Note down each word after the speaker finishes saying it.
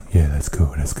Let's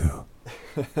go.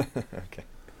 Okay.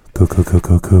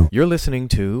 Go. You're listening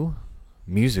to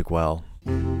Music Well.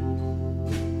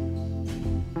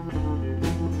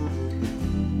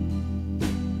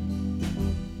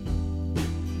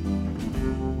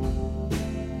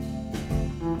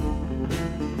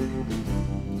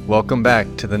 Welcome back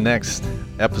to the next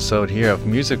episode here of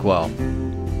Music Well,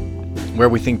 where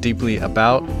we think deeply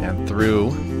about and through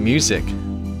music.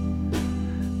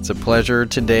 It's a pleasure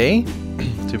today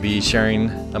to be sharing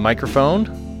a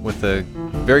microphone with a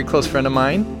very close friend of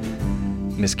mine,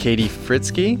 Miss Katie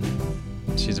Fritzke.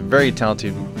 She's a very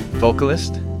talented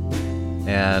vocalist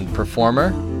and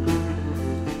performer.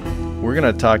 We're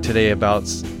going to talk today about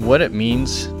what it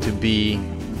means to be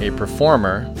a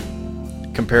performer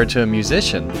compared to a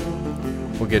musician.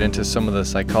 We'll get into some of the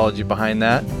psychology behind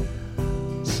that,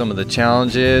 some of the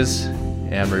challenges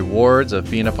and rewards of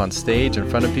being up on stage in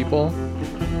front of people,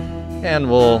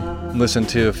 and we'll listen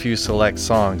to a few select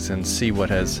songs and see what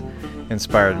has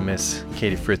inspired Miss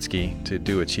Katie Fritzke to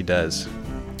do what she does.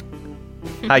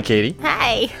 Hi, Katie.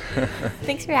 Hi.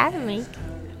 Thanks for having me.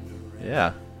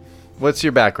 Yeah. What's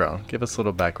your background? Give us a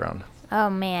little background. Oh,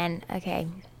 man. Okay.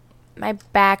 My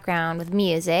background with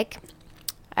music,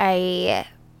 I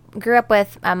grew up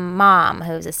with a mom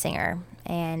who was a singer,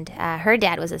 and her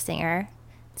dad was a singer.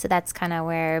 So that's kind of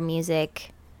where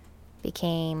music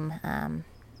became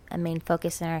a main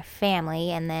focus in our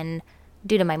family. And then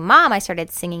due to my mom, I started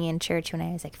singing in church when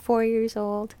I was like 4 years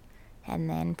old. And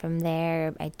then from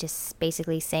there, I just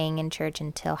basically sang in church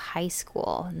until high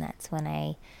school. And that's when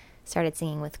I started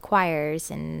singing with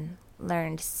choirs and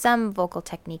learned some vocal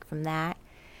technique from that.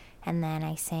 And then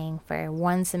I sang for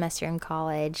one semester in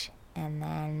college, and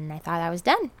then I thought I was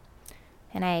done.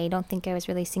 And I don't think I was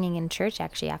really singing in church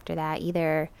actually after that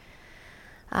either.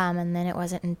 And then it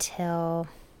wasn't until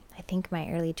I think my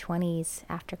early 20s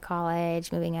after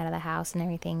college, moving out of the house and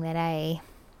everything, that I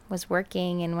was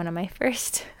working in one of my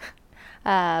first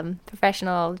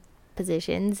professional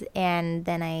positions. And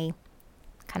then I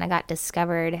kind of got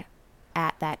discovered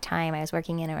at that time. I was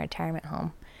working in a retirement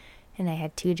home, and I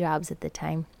had 2 jobs at the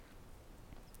time.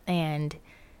 And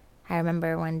I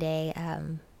remember one day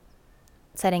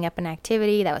setting up an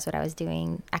activity. That was what I was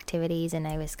doing, activities, and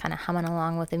I was kind of humming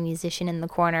along with a musician in the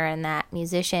corner, and that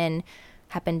musician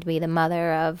happened to be the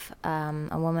mother of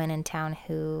a woman in town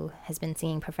who has been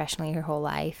singing professionally her whole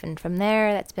life. And from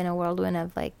there, that's been a whirlwind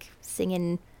of like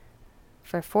singing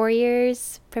for 4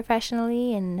 years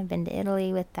professionally, and I've been to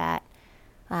Italy with that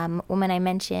woman I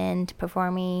mentioned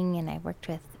performing, and I worked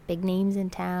with big names in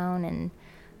town, and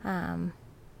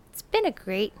it's been a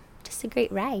great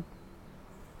ride.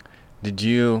 Did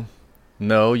you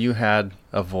know you had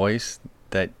a voice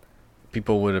that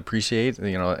people would appreciate,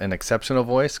 an exceptional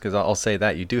voice? Because I'll say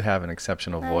that you do have an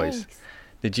exceptional voice. Thanks.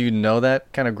 Did you know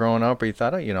that kind of growing up, or you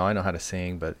thought, I know how to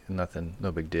sing, but nothing,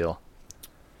 no big deal?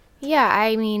 Yeah,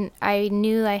 I mean, I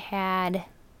knew I had,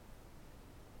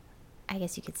 I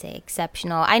guess you could say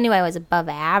exceptional. I knew I was above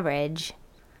average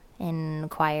in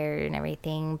choir and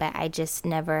everything, but I just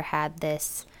never had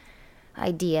this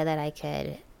idea that I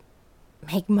could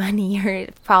make money or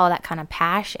follow that kind of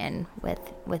passion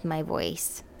with my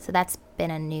voice. So that's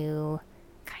been a new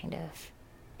kind of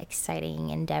exciting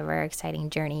endeavor,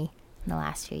 exciting journey in the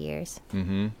last few years.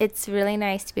 Mm-hmm. It's really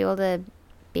nice to be able to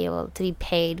be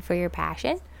paid for your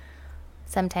passion.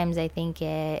 Sometimes I think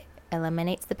it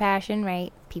eliminates the passion,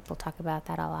 right? People talk about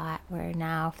that a lot, where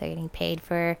now if they're getting paid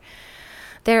for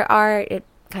their art, it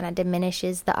kind of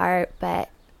diminishes the art. But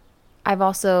I've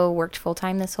also worked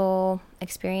full-time this whole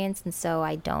experience, and so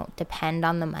I don't depend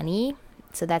on the money.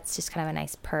 So that's just kind of a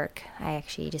nice perk. I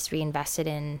actually just reinvested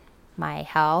in my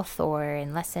health or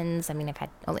in lessons. I mean, I've had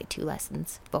only 2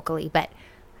 lessons vocally, but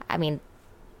I mean,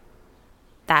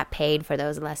 that paid for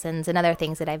those lessons and other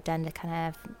things that I've done to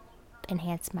kind of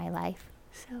enhance my life.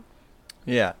 So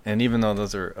Yeah, and even though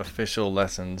those are official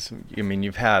lessons, I mean,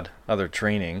 you've had other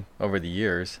training over the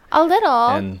years. a little,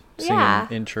 And singing yeah.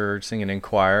 in church, singing in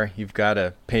choir, you've got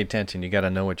to pay attention. You got to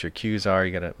know what your cues are.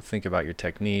 You got to think about your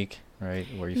technique, right?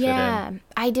 Where you fit in.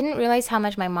 I didn't realize how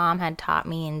much my mom had taught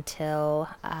me until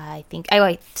I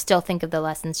still think of the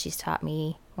lessons she's taught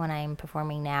me when I'm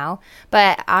performing now.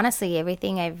 But honestly,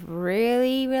 everything I've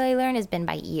really, really learned has been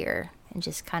by ear and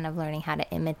just kind of learning how to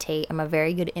imitate. I'm a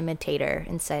very good imitator,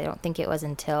 and so I don't think it was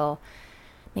until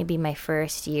maybe my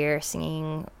first year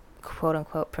singing quote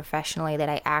unquote professionally that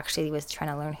I actually was trying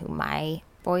to learn who my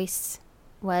voice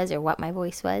was or what my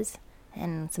voice was.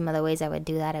 And some of the ways I would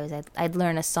do that, I'd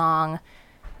learn a song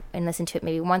and listen to it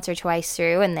maybe once or twice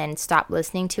through, and then stop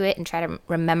listening to it and try to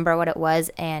remember what it was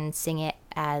and sing it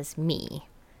as me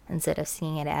instead of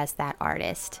singing it as that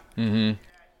artist. Mm-hmm.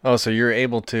 Oh, so you're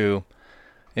able to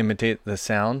imitate the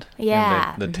sound,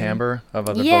 Yeah. and the timbre of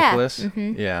other Yeah. vocalists.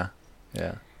 Yeah,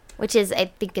 yeah. Which is, I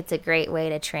think it's a great way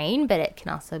to train, but it can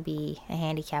also be a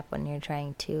handicap when you're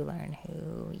trying to learn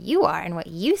who you are and what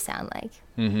you sound like.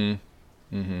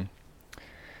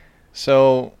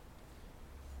 So,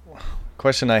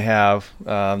 question I have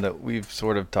that we've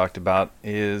sort of talked about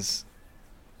is,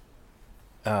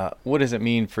 what does it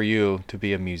mean for you to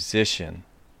be a musician?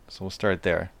 So we'll start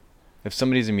there. If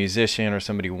somebody's a musician or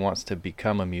somebody wants to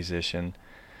become a musician,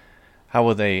 how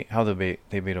will they be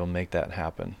able to make that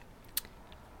happen?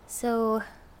 So,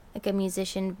 like a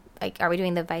musician, like, are we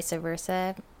doing the vice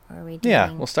versa? Or are we doing...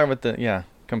 Yeah, we'll start with the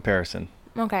comparison.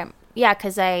 Okay. Yeah,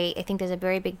 because I think there's a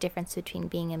very big difference between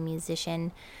being a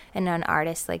musician and an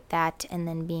artist like that and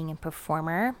then being a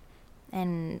performer.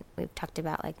 And we've talked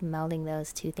about like melding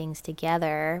those two things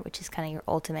together, which is kind of your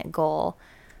ultimate goal.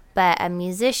 But a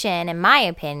musician, in my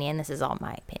opinion, this is all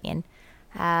my opinion,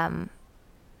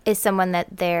 is someone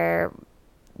that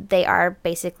they are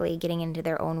basically getting into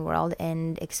their own world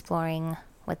and exploring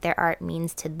what their art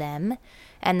means to them.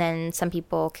 And then some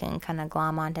people can kind of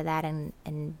glom onto that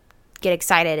and get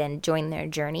excited and join their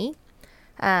journey,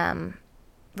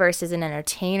 versus an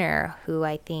entertainer who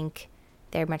I think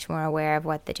they're much more aware of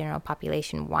what the general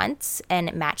population wants, and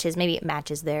it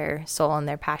matches their soul and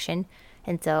their passion.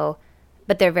 And so,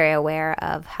 but they're very aware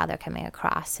of how they're coming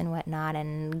across and whatnot,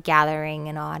 and gathering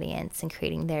an audience and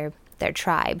creating their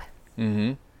tribe.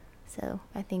 Mm-hmm. So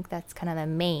I think that's kind of the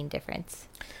main difference.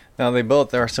 Now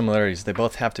there are similarities. They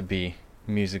both have to be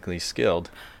musically skilled.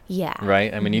 Yeah.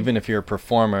 Right? I mean, even if you're a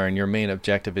performer and your main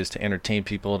objective is to entertain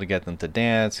people, to get them to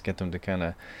dance, get them to kind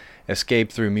of escape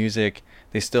through music,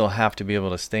 they still have to be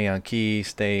able to stay on key,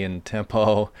 stay in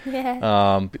tempo,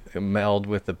 meld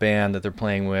with the band that they're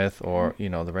playing with, or,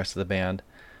 the rest of the band.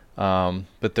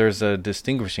 But there's a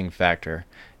distinguishing factor,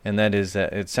 and that is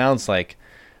that it sounds like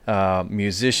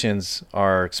musicians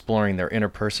are exploring their inner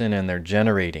person and they're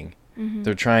generating. Mm-hmm.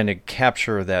 They're trying to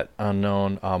capture that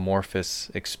unknown amorphous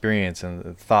experience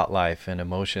and thought life and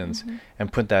emotions,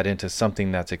 and put that into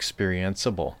something that's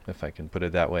experienceable, if I can put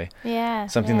it that way. Yeah.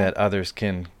 Something that others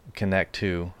can connect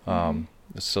to.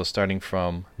 So starting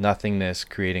from nothingness,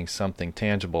 creating something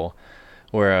tangible,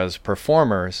 whereas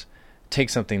performers take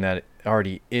something that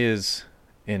already is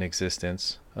in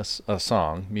existence, a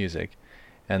song, music,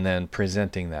 and then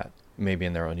presenting that maybe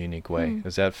in their own unique way.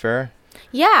 Is that fair?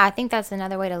 Yeah, I think that's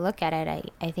another way to look at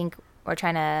it. I think we're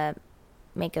trying to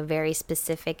make a very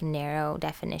specific, narrow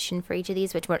definition for each of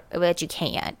these, which you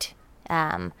can't.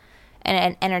 And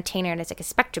an entertainer, there's like a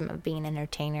spectrum of being an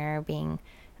entertainer, being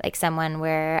like someone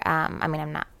where,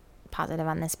 I'm not positive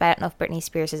on this, but I don't know if Britney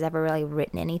Spears has ever really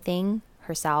written anything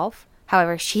herself.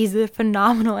 However, she's a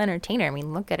phenomenal entertainer. I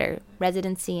mean, look at her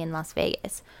residency in Las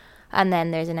Vegas. And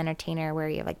then there's an entertainer where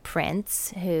you have like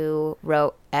Prince, who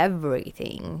wrote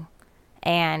everything,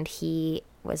 and he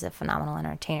was a phenomenal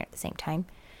entertainer at the same time.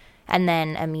 And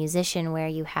then a musician where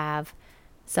you have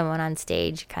someone on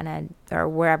stage kind of, or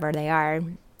wherever they are,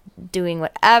 doing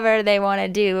whatever they want to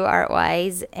do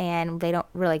art-wise, and they don't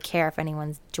really care if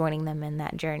anyone's joining them in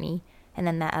that journey. And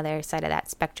then that other side of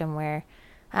that spectrum where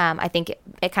I think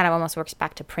it kind of almost works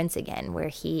back to Prince again, where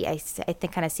I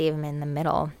think kind of see him in the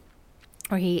middle,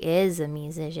 where he is a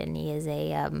musician, he is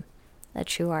a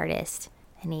true artist,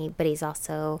 but he's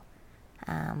also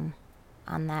on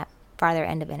that farther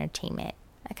end of entertainment.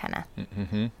 I kind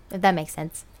of, if that makes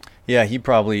sense. Yeah, he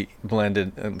probably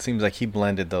blended. It seems like he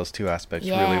blended those two aspects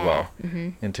really well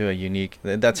into a unique.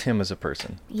 That's him as a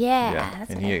person. Yeah,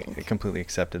 and he completely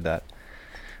accepted that.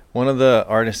 One of the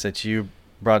artists that you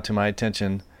brought to my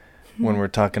attention when we're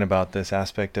talking about this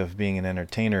aspect of being an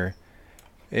entertainer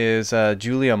is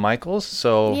Julia Michaels.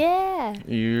 So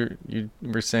you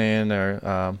were saying,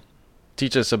 or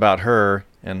teach us about her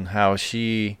and how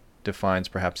she defines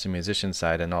perhaps the musician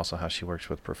side, and also how she works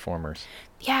with performers.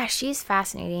 Yeah, she's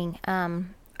fascinating.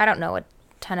 I don't know a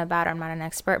ton about her. I'm not an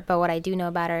expert, but what I do know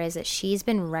about her is that she's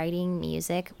been writing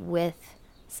music with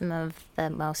some of the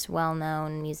most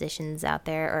well-known musicians out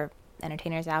there, or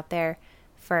entertainers out there,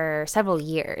 for several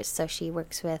years. So she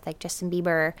works with like Justin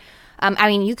Bieber.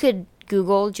 You could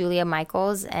Google Julia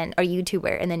Michaels or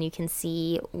YouTuber, and then you can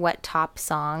see what top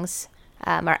songs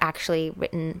are actually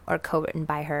written or co-written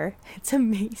by her. It's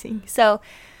amazing. So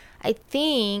I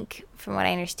think, from what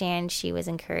I understand, she was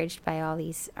encouraged by all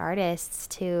these artists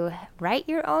to write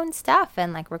your own stuff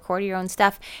and like record your own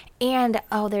stuff. And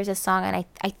there's a song, and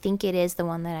I think it is the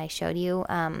one that I showed you,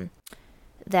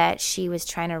 that she was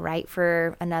trying to write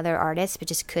for another artist but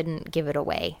just couldn't give it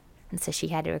away, and so she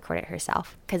had to record it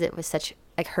herself because it was such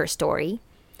like her story,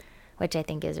 which I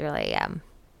think is really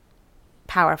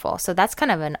powerful. So that's kind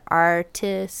of an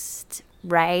artist,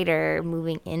 writer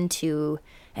moving into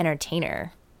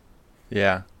entertainer.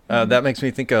 Yeah. That makes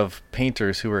me think of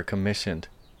painters who were commissioned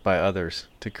by others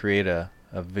to create a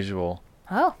visual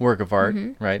work of art,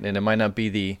 right? And it might not be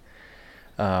the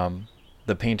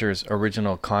painter's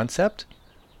original concept.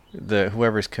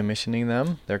 Whoever's commissioning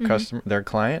them, their customer, their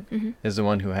client, is the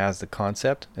one who has the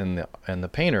concept, and the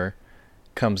painter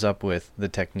comes up with the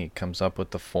technique, comes up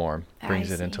with the form, brings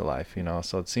it into life.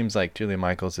 So it seems like Julia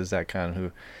Michaels is that kind of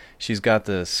who, she's got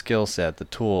the skill set, the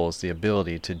tools, the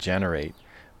ability to generate,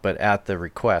 but at the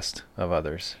request of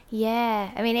others.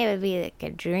 Yeah, I mean, it would be like a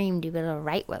dream to be able to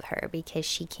write with her, because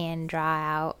she can draw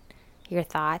out your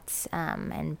thoughts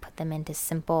and put them into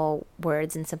simple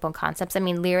words and simple concepts. I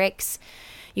mean, lyrics,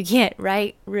 you can't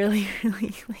write really,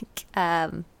 really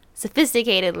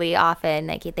sophisticatedly often.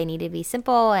 Like, they need to be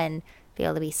simple and be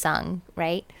able to be sung,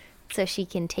 right? So she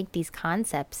can take these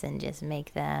concepts and just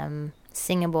make them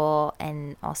singable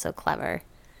and also clever.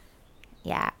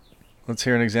 Yeah. Let's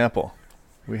hear an example.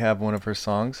 We have one of her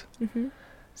songs.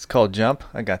 It's called Jump.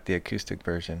 I got the acoustic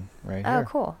version right here. Oh,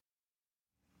 cool.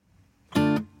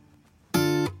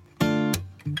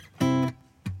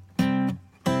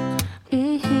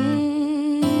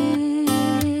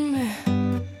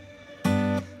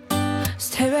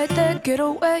 Stay right there, get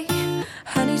away.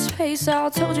 Honey, space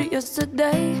out, told you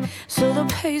yesterday. Slow the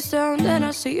pace down, then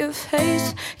I see your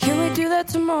face. Can we do that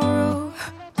tomorrow?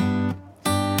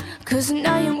 Cause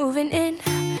now you're moving in.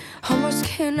 Almost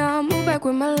cannot move back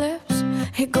with my lips.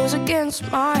 It goes against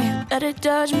my better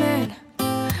judgment.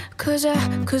 Cause I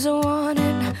want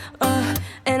it.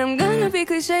 And I'm gonna be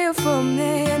cliche for a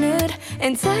minute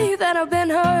and tell you that I've been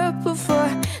hurt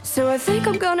before. So I think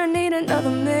I'm gonna need another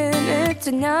minute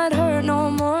to not hurt no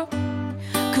more.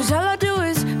 Cause all I do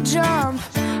is jump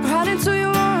right into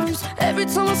your arms. Every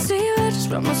time I see you, I just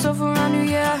wrap myself around you,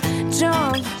 yeah.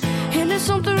 Jump into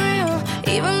something real.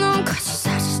 Even though I'm cautious,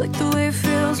 I just like the way it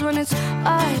feels when it's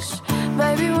us.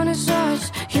 Baby, when it's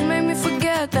us, you make me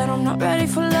forget that I'm not ready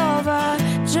for love. I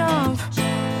jump,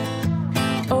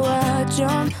 oh I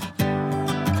jump.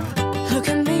 Look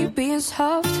at me being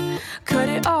soft. Cut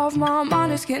it off, my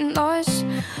mind is getting lost.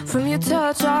 From your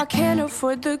touch, I can't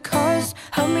afford the cost.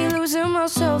 Help me losing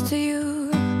myself to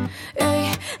you.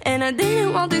 Ay, and I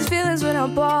didn't want these feelings when I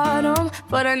bought them,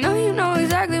 but I know you know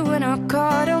exactly when I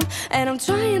caught them. And I'm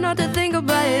trying not to think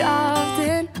about it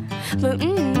often, but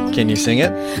Can you sing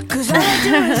it? Cause all I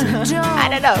do is jump I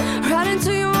don't know. right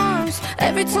into your arms.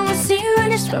 Every time I see you, I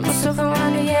just wrap myself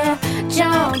around you, yeah.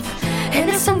 Jump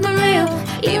into something real.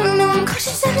 Even though I'm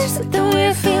cautious, I just like the way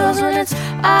it feels when it's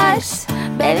us.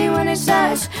 Baby, when it's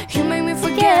us, you make me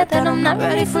forget that I'm not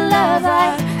ready for love.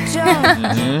 I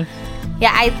jump.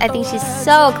 Yeah, I think she's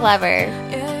so clever.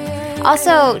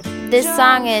 Also, this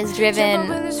song is driven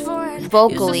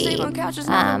vocally,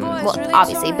 well,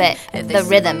 obviously, but the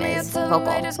rhythm is vocal.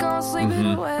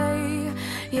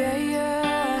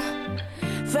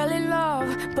 Fell in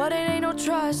love, but it ain't no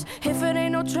trust. If it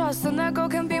ain't no trust, then that girl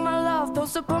can be my love.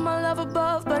 Supposed to put my love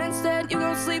above, but instead you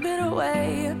gon' sleep it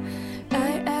away.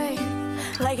 Ay, ay.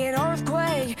 Like an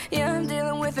earthquake, yeah, I'm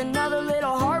dealing with another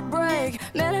little heartbreak.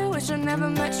 Man, I wish I never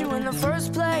met you in the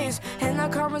first place, and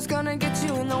that karma's gonna get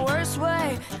you in the worst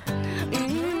way.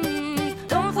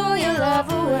 Don't throw your love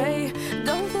away.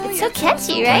 Don't throw It's so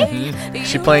catchy, right? Is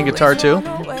she playing guitar too?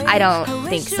 I don't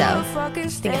think so. I think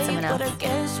it's someone else. But I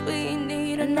guess we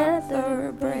need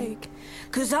another break.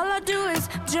 Cause all I do is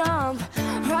jump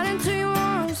right into your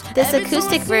arms. This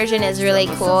acoustic version is really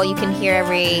cool. You can hear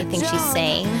everything she's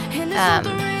saying.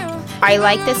 I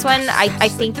like this one. I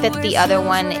think that the other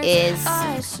one it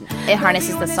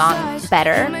harnesses the song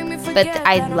better, but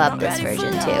I love this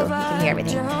version too. You can hear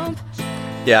everything.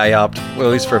 Yeah, I opt, well,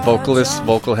 at least for vocalists,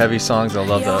 vocal heavy songs, I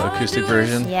love the acoustic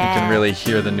version. Yeah. You can really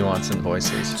hear the nuance in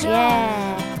voices.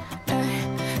 Yeah.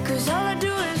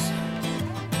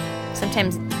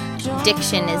 Sometimes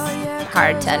diction is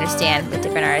hard to understand with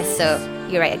different artists, so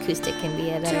you're right, acoustic can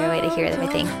be a better way to hear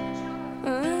everything.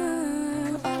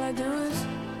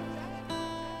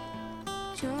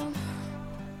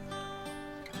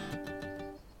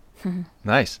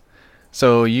 Nice.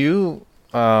 So you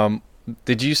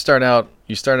did you start out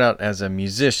as a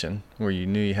musician where you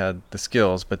knew you had the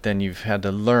skills, but then you've had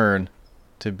to learn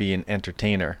to be an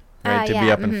entertainer, right? To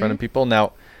be up in front of people.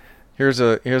 Now, here's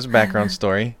a background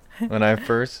story. When I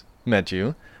first met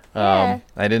you, I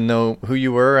didn't know who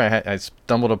you were. I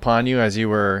stumbled upon you as you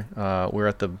were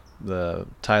at the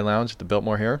Thai Lounge at the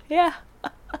Biltmore here. Yeah.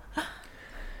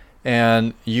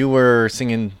 And you were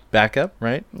singing backup,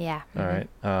 right? Yeah. All right.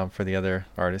 For the other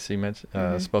artists you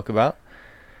mentioned, spoke about.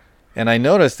 And I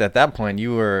noticed at that point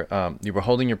you were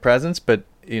holding your presence, but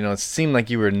it seemed like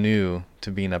you were new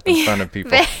to being up in front of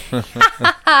people.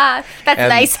 That's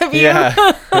nice of you.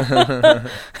 Yeah.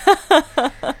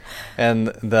 And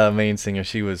the main singer,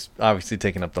 she was obviously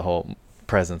taking up the whole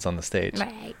presence on the stage.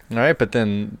 Right. All right, but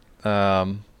then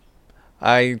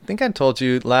I think I told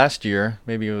you last year,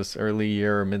 maybe it was early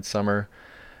year or midsummer,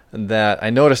 that I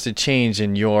noticed a change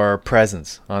in your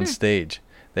presence on stage,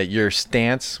 that your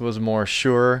stance was more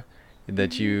sure,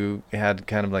 that you had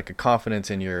kind of like a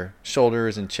confidence in your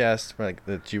shoulders and chest, like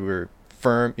that you were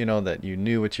firm, that you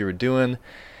knew what you were doing,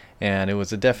 and it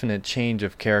was a definite change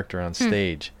of character on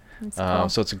stage. That's cool.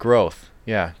 So it's a growth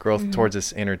towards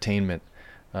this entertainment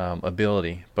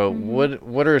ability. But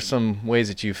what are some ways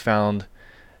that you found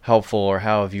helpful, or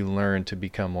how have you learned to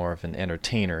become more of an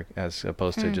entertainer as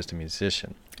opposed to just a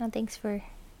musician? Oh, thanks for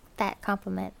that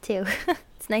compliment too.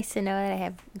 It's nice to know that I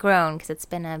have grown, because it's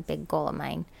been a big goal of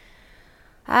mine.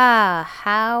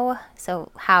 How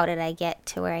did I get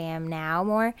to where I am now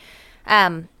more?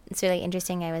 It's really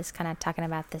interesting. I was kind of talking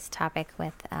about this topic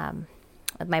with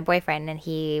my boyfriend, and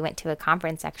he went to a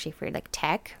conference actually for like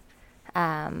tech,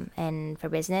 and for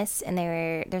business. And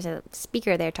there's a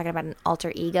speaker there talking about an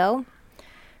alter ego,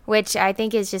 which I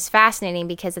think is just fascinating,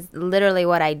 because it's literally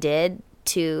what I did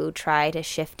to try to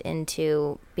shift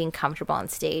into being comfortable on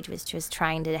stage, was just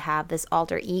trying to have this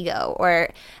alter ego, or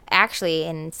actually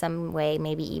in some way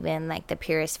maybe even like the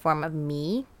purest form of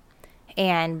me,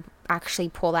 and actually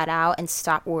pull that out and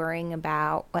stop worrying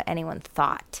about what anyone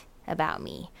thought about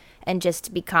me, and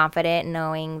just be confident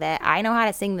knowing that I know how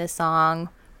to sing this song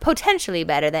potentially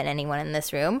better than anyone in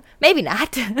this room. Maybe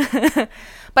not,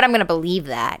 but I'm going to believe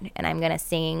that, and I'm going to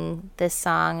sing this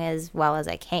song as well as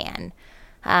I can.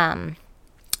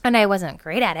 And I wasn't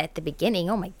great at it at the beginning.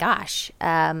 Oh my gosh.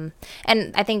 And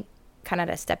I think, kind of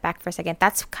to step back for a second,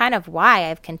 that's kind of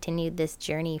why I've continued this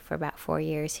journey for about 4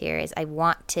 years here, is I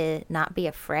want to not be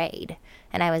afraid.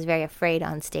 And I was very afraid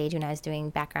on stage when I was doing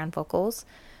background vocals.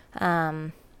 I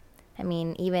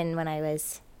mean, even when I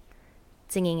was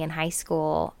singing in high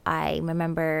school, I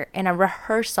remember in a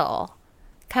rehearsal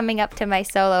coming up to my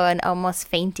solo and almost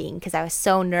fainting because I was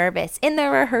so nervous in the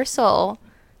rehearsal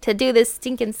to do this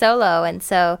stinking solo. And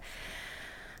so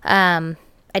I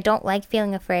don't like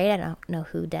feeling afraid. I don't know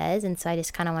who does. And so I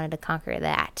just kind of wanted to conquer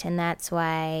that. And that's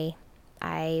why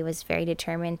I was very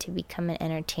determined to become an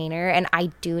entertainer. And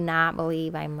I do not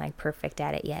believe I'm like perfect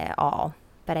at it yet at all.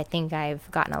 But I think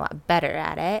I've gotten a lot better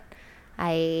at it.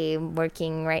 I'm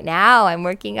working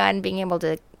on being able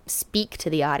to speak to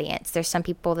the audience. There's some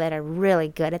people that are really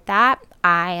good at that.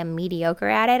 I am mediocre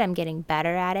at it. I'm getting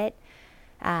better at it.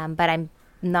 But I'm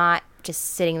not just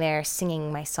sitting there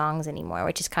singing my songs anymore,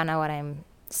 which is kind of what I'm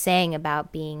saying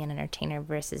about being an entertainer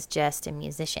versus just a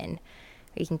musician.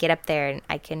 You can get up there and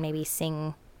I can maybe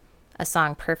sing a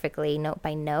song perfectly note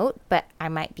by note, but I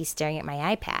might be staring at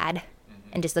my iPad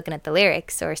and just looking at the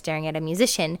lyrics, or staring at a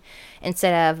musician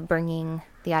instead of bringing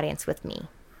the audience with me.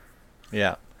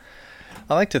 Yeah.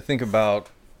 I like to think about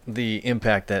the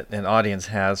impact that an audience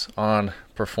has on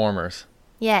performers.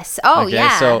 Yes. Oh, okay,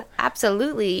 yeah. So,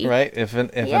 absolutely. Right. If an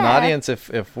audience,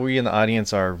 if we in the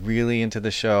audience are really into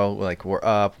the show, like we're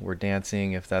up, we're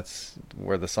dancing, if that's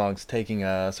where the song's taking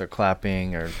us, or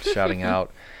clapping or shouting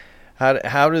out,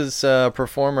 how does a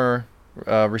performer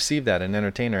receive that, an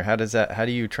entertainer? How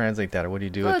do you translate that, or what do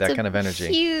you do with that kind of energy?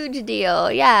 Huge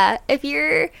deal. Yeah. If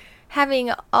you're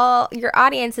having all your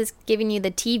audience is giving you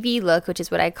the TV look, which is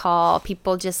what I call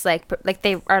people just like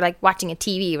they are like watching a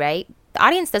TV, right? The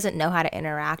audience doesn't know how to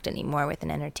interact anymore with an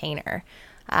entertainer.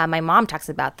 My mom talks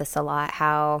about this a lot,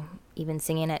 how even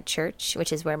singing at church,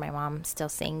 which is where my mom still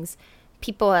sings,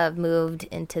 people have moved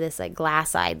into this like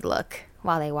glass-eyed look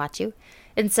while they watch you.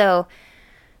 And so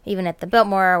even at the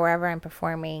Biltmore or wherever I'm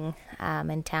performing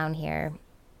in town here,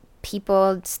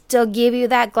 people still give you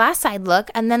that glass-eyed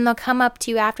look, and then they'll come up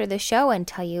to you after the show and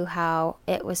tell you how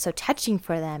it was so touching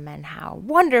for them and how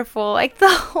wonderful like the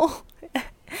whole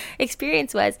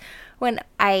experience was, when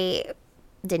I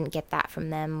didn't get that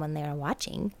from them when they were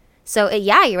watching. So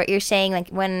yeah, you're saying, like,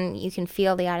 when you can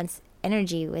feel the audience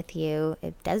energy with you,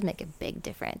 it does make a big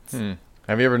difference.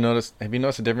 Have you noticed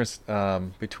a difference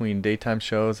between daytime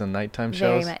shows and nighttime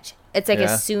shows? Very much. It's like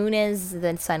as soon as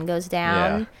the sun goes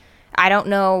down, I don't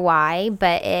know why,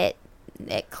 but it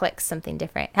clicks something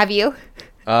different. Have you?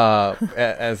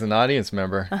 As an audience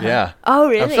member, yeah. Oh,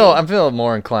 really? I feel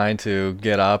more inclined to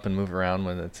get up and move around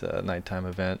when it's a nighttime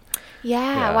event.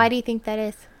 Yeah. Why do you think that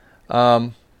is?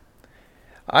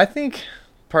 I think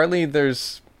partly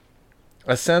there's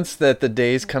a sense that the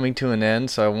day's coming to an end,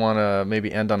 so I want to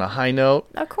maybe end on a high note.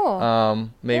 Oh, cool.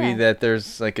 Maybe that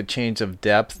there's like a change of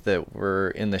depth, that we're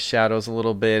in the shadows a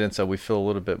little bit, and so we feel a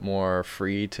little bit more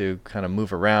free to kind of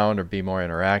move around or be more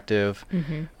interactive.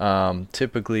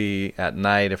 Typically at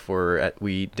night, if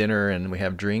we eat dinner and we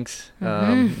have drinks,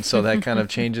 so that kind of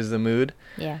changes the mood.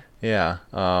 Yeah.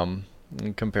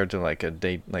 Compared to like a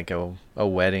date, like a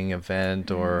wedding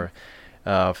event or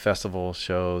festival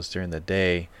shows during the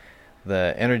day,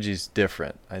 the energy's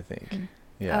different, I think.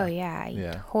 Oh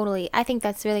yeah, totally. I think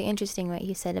that's really interesting what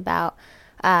you said about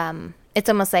it's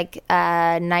almost like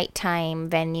a nighttime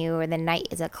venue, or the night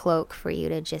is a cloak for you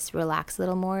to just relax a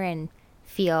little more and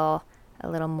feel a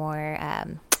little more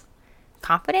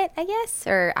confident, I guess,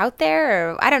 or out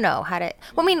there, or I don't know how to.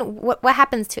 Well, I mean, what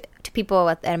happens to people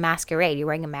at a masquerade? You're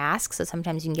wearing a mask, so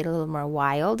sometimes you can get a little more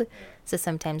wild. So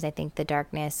sometimes I think the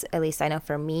darkness, at least I know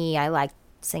for me, I like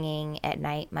singing at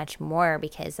night much more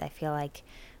because I feel like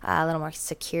a little more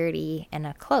security and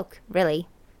a cloak, really,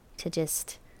 to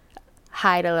just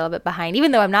hide a little bit behind.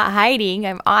 Even though I'm not hiding,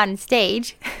 I'm on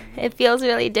stage. It feels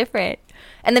really different.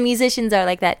 And the musicians are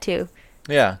like that too.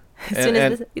 Yeah. As soon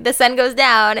as the sun goes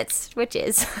down, it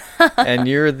switches. And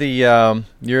you're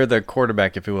the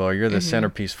quarterback, if you will, or you're the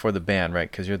centerpiece for the band, right?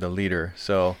 Because you're the leader.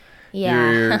 So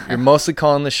you're mostly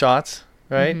calling the shots,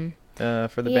 right? For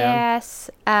the band. Yes,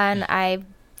 and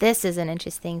this is an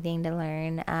interesting thing to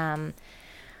learn.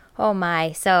 Oh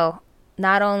my! So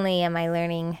not only am I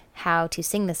learning how to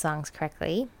sing the songs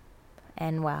correctly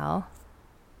and well,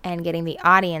 and getting the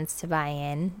audience to buy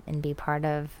in and be part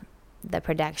of the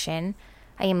production,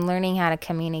 I am learning how to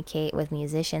communicate with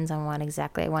musicians on what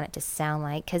exactly I want it to sound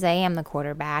like, because I am the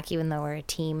quarterback, even though we're a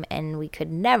team, and we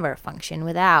could never function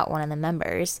without one of the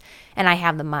members. And I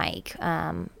have the mic.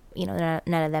 None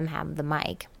of them have the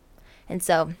mic. And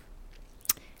so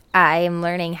I am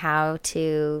learning how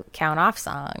to count off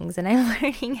songs, and I'm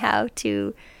learning how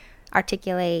to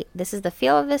articulate, this is the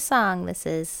feel of this song, this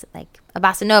is like a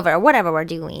bossa nova, or whatever we're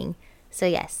doing. So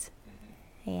yes,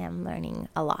 I am learning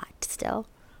a lot still.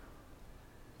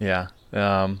 Yeah.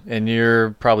 And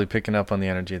you're probably picking up on the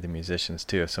energy of the musicians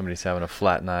too. If somebody's having a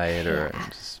flat night or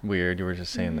just weird, you were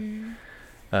just saying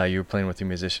that you were playing with a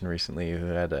musician recently who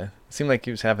it seemed like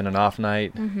he was having an off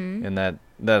night, and that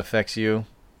affects you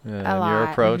in your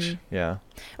approach. Yeah.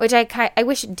 Which I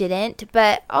wish it didn't,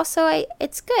 but also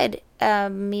it's good. A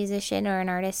musician or an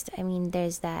artist, I mean,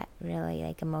 there's that really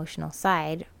like emotional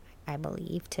side, I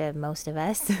believe, to most of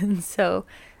us.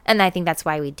 And I think that's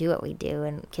why we do what we do,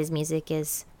 and because music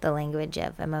is the language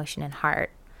of emotion and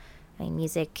heart. I mean,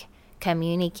 music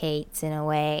communicates in a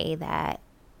way that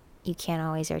you can't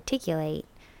always articulate,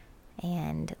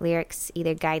 and lyrics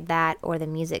either guide that or the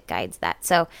music guides that.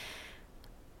 So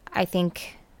I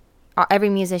think every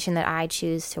musician that I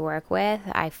choose to work with,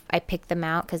 I pick them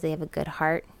out because they have a good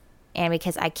heart, and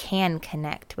because I can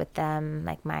connect with them,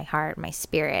 like my heart, my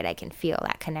spirit, I can feel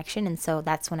that connection. And so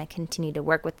that's when I continue to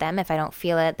work with them. If I don't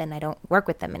feel it, then I don't work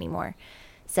with them anymore.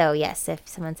 So yes, if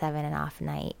someone's having an off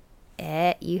night,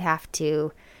 you have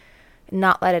to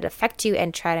not let it affect you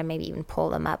and try to maybe even pull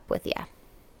them up with you.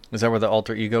 Is that where the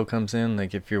alter ego comes in?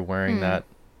 Like if you're wearing that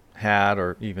hat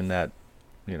or even that,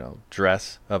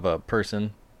 dress of a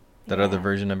person, that other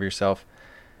version of yourself,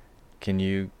 can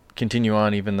you continue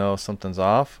on even though something's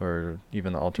off, or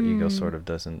even the alter ego sort of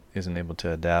isn't able to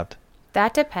adapt?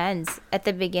 That depends. At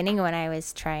the beginning when I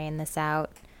was trying this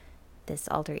out, this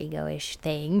alter ego-ish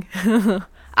thing,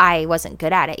 I wasn't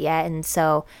good at it yet, and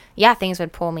so things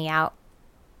would pull me out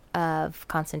of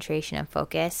concentration and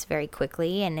focus very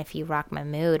quickly, and if you rock my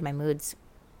mood's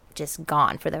just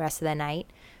gone for the rest of the night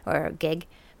or gig.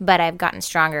 But I've gotten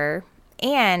stronger,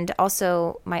 and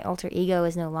also my alter ego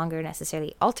is no longer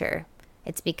necessarily alter.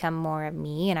 It's become more of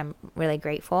me, and I'm really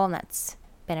grateful, and that's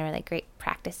been a really great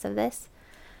practice of this,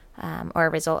 or a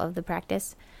result of the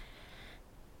practice.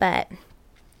 But,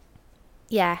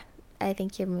 yeah, I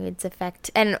think your moods affect.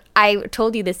 And I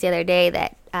told you this the other day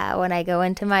that when I go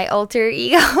into my alter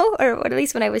ego, or at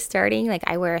least when I was starting, like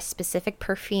I wear a specific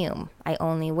perfume. I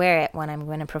only wear it when I'm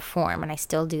going to perform, and I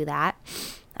still do that.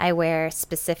 I wear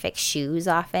specific shoes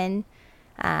often.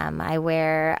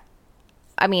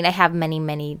 I have many,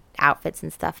 many outfits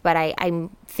and stuff, but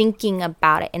I'm thinking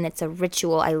about it, and it's a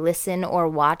ritual. I listen or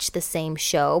watch the same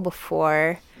show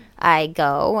before I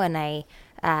go, and I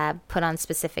put on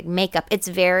specific makeup. It's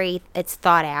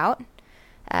thought out,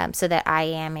 so that I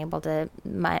am able to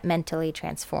mentally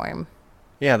transform.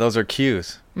 Yeah, those are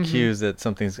cues that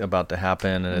something's about to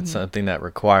happen, and it's something that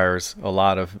requires a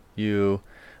lot of you,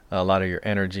 a lot of your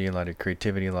energy, a lot of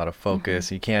creativity, a lot of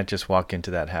focus. You can't just walk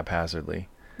into that haphazardly.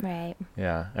 Right.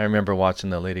 Yeah, I remember watching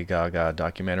the Lady Gaga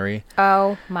documentary.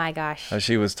 Oh my gosh.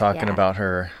 She was talking Yeah. about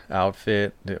her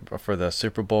outfit for the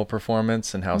Super Bowl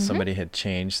performance and how somebody had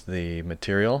changed the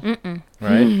material,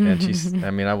 right?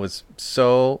 And I was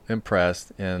so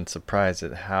impressed and surprised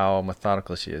at how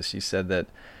methodical she is. She said that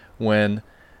when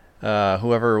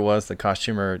whoever it was, the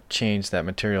costumer, changed that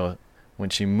material,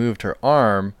 when she moved her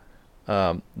arm,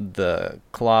 the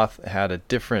cloth had a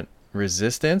different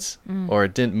resistance, or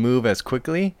it didn't move as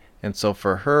quickly, and so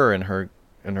for her in her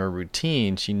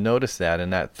routine, she noticed that,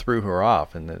 and that threw her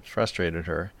off, and it frustrated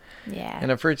her. Yeah. And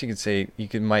at first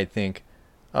might think,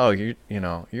 oh,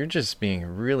 you're just being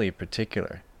really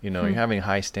particular, you're having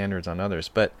high standards on others,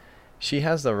 but she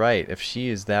has the right, if she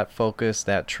is that focused,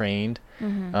 that trained,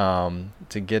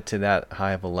 to get to that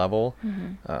high of a level,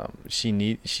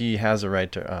 she has a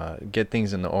right to get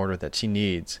things in the order that she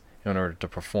needs in order to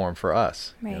perform for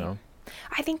us. Right.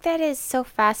 I think that is so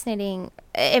fascinating.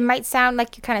 It might sound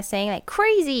like you're kind of saying like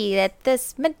crazy that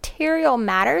this material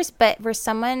matters, but for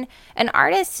someone, an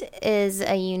artist is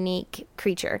a unique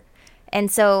creature.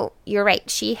 And so you're right.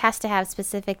 She has to have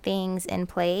specific things in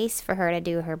place for her to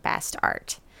do her best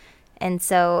art. And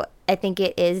so I think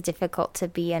it is difficult to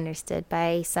be understood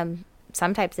by some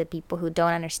types of people who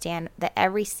don't understand that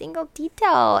every single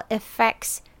detail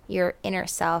affects your inner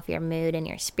self, your mood, and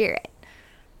your spirit.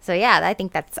 So yeah,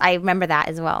 I remember that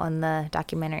as well in the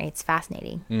documentary. It's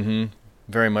fascinating. Mm-hmm.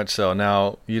 Very much so.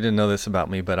 Now, you didn't know this about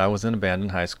me, but I was in a band in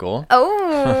high school.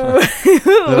 Oh!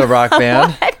 Little rock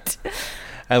band. What?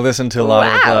 I listened to a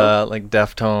lot of like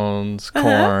Deftones,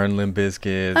 Korn, Limp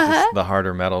Bizkit, just the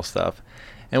harder metal stuff.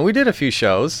 And we did a few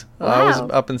shows. I was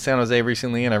up in San Jose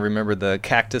recently, and I remember the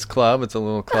Cactus Club. It's a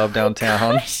little club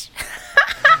downtown.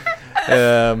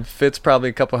 Fits probably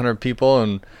a couple hundred people,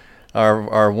 and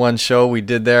our one show we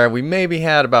did there, we maybe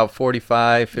had about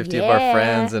 45, 50 of our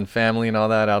friends and family and all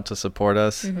that out to support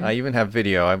us. I even have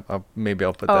video. I'll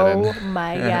put that in. Oh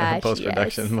my gosh,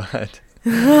 post-production, yes.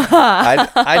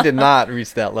 but I did not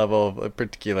reach that level of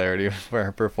particularity for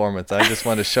her performance. I just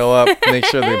wanted to show up, make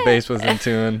sure the bass was in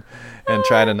tune, and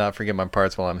try to not forget my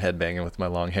parts while I'm headbanging with my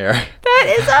long hair.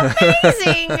 That is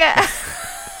amazing.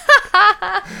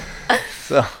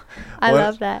 So I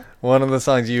love that. One of the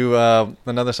songs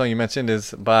another song you mentioned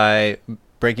is by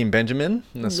Breaking Benjamin,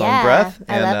 and the song Yeah, Breath.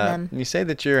 I love them. You say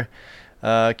that you're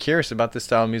curious about this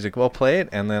style of music. Well, play it,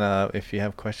 and then if you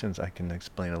have questions, I can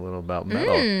explain a little about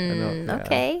metal.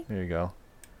 Okay. There you go.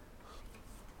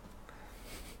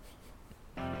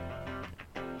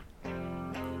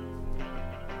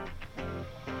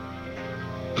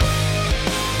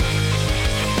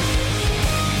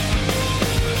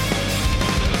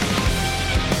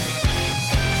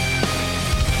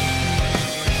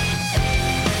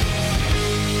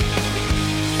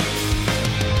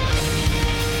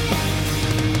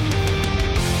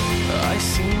 I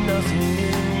see nothing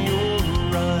in your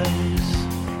eyes,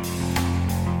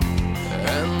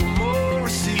 and the more I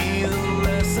see, the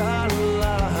less I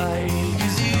like.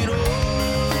 Is it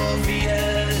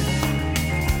obvious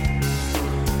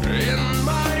in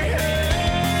my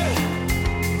head?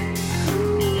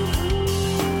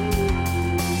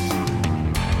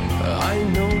 I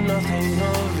know nothing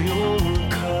of your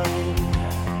kind,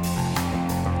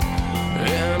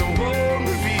 and I won't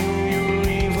reveal your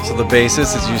evil. So the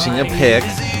bassist is using a pick.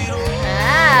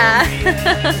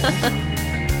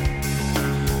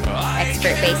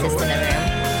 Expert bassist in the room.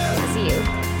 It's you.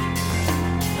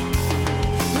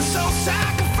 So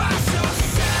sacrifice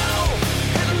yourself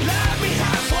and let me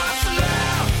have what's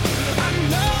left. I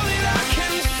know that I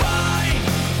can find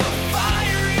the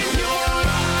fire in your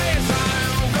eyes.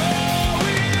 I'm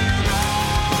going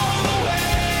all the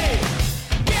way.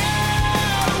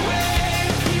 Get away.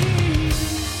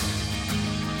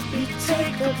 You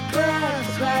take the breath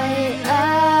right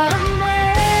out of me.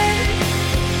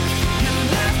 You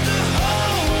left the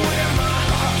hole where my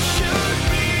heart should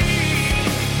be.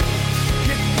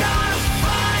 You gotta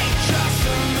fight just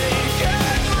to make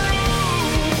it through.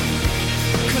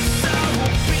 'Cause I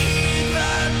will be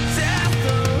the death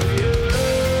of you.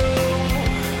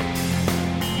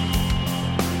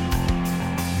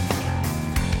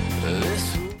 This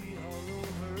will be all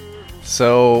over. So,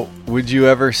 would you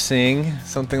ever sing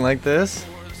something like this?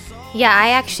 Yeah, I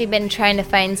actually been trying to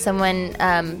find someone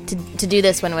to do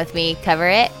this one with me, cover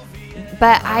it.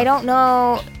 But I don't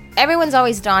know. Everyone's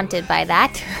always daunted by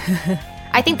that.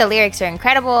 I think the lyrics are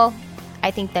incredible.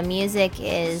 I think the music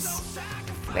is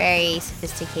very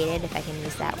sophisticated, if I can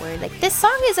use that word. Like, this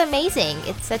song is amazing.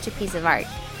 It's such a piece of art.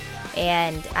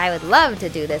 And I would love to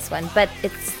do this one, but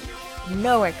it's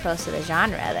nowhere close to the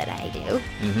genre that I do.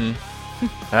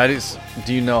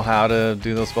 Do you know how to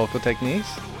do those vocal techniques?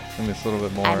 I mean, it's a little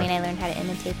bit more I mean, I learned how to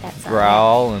imitate that song.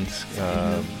 growl and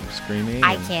screaming.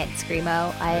 I and- can't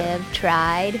screamo. I have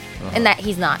tried, and that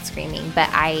he's not screaming, but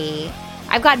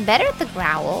I've gotten better at the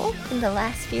growl in the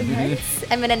last few months.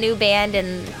 I'm in a new band,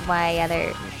 and my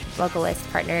other vocalist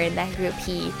partner in that group,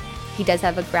 he does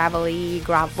have a gravelly,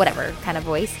 whatever kind of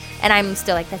voice, and I'm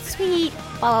still like that sweet,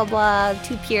 blah blah blah,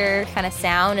 too pure kind of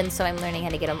sound, and so I'm learning how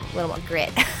to get a little more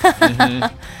grit.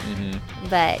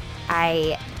 But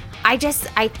I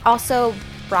also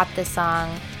brought this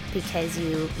song because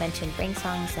you mentioned bring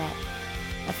songs that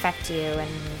affect you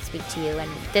and speak to you, and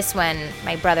this one,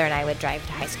 my brother and I would drive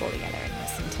to high school together and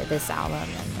listen to this album,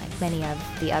 and like many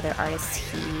of the other artists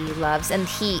he loves, and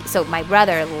so my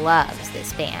brother loves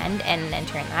this band, and in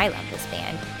turn I love this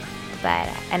band,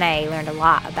 and I learned a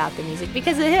lot about the music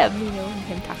because of him,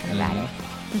 him talking about it.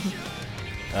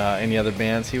 Any other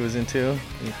bands he was into?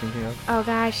 You thinking of? Oh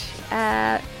gosh,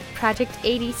 Project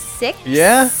 86.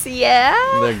 Yeah?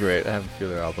 Yeah. They're great. I have a few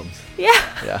of their albums. Yeah.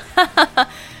 Yeah.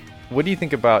 What do you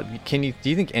think about? Do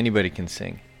you think anybody can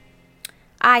sing?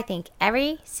 I think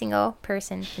every single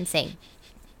person can sing.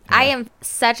 I am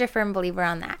such a firm believer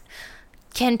on that.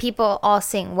 Can people all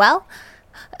sing well?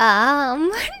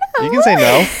 No. You can say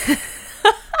no.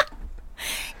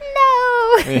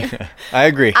 No. Yeah, I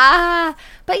agree. But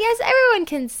yes, everyone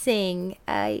can sing.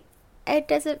 It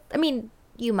doesn't. I mean,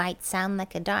 you might sound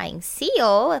like a dying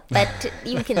seal, but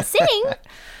you can sing.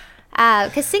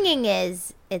 Because singing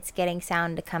it's getting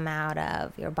sound to come out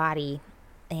of your body,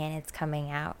 and it's coming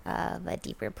out of a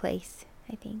deeper place,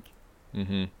 I think.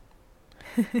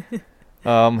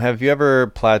 Have you ever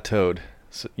plateaued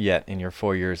yet in your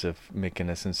 4 years of making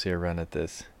a sincere run at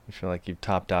this? You feel like you've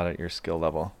topped out at your skill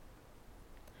level?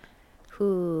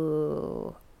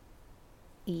 Ooh.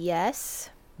 Yes.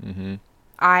 Mm-hmm.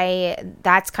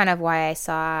 That's kind of why I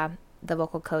saw the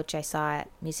vocal coach I saw at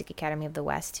Music Academy of the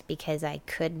West, because I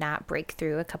could not break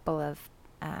through a couple of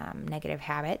negative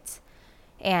habits.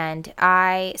 And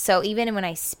so even when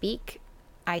I speak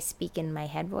in my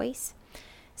head voice.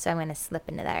 So I'm going to slip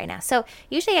into that right now. So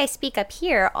usually I speak up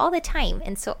here all the time.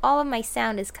 And so all of my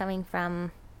sound is coming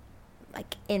from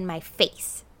like in my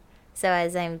face. So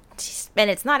and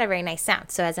it's not a very nice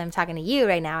sound. So as I'm talking to you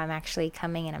right now, I'm actually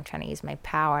coming and I'm trying to use my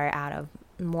power out of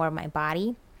more of my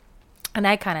body. And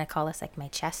I kind of call this like my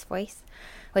chest voice,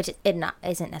 which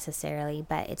isn't necessarily,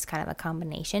 but it's kind of a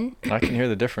combination. I can hear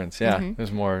the difference. Yeah.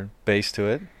 There's more bass to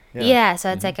it. Yeah, so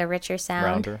it's like a richer sound.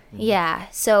 Rounder. Yeah,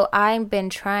 so I've been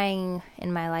trying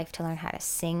in my life to learn how to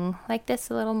sing like this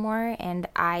a little more, and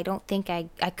I don't think I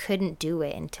couldn't do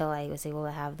it until I was able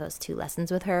to have those 2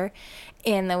 lessons with her.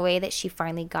 And the way that she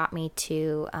finally got me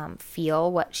to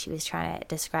feel what she was trying to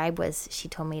describe was she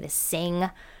told me to sing.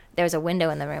 There was a window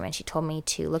in the room, and she told me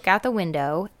to look out the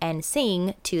window and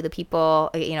sing to the people,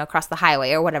 across the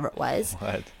highway or whatever it was.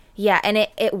 What? Yeah, and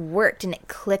it worked and it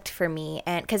clicked for me,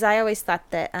 and because I always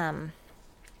thought that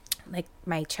like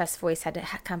my chest voice had to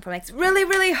come from like really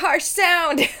really harsh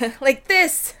sound like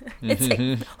this. It's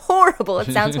like horrible.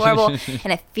 It sounds horrible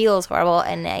and it feels horrible,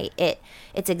 and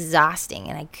it's exhausting,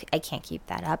 and I can't keep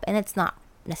that up, and it's not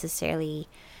necessarily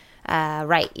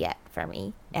right yet for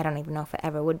me. I don't even know if it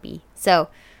ever would be. So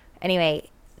anyway.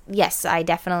 Yes, I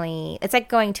definitely. It's like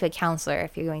going to a counselor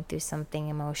if you're going through something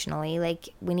emotionally. Like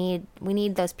we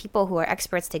need those people who are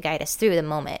experts to guide us through the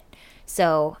moment.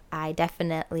 So I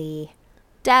definitely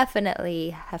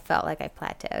have felt like I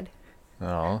plateaued.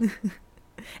 Oh.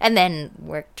 And then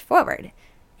worked forward.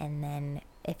 And then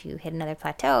if you hit another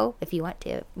plateau, if you want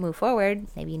to move forward,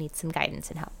 maybe you need some guidance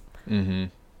and help. Mm-hmm.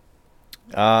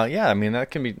 Yeah, I mean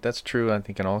that's true. I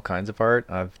think in all kinds of art.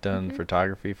 I've done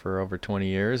photography for over 20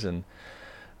 years, and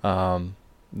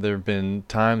there have been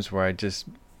times where I just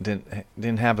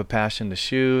didn't have a passion to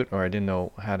shoot, or I didn't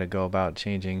know how to go about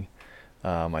changing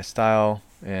my style.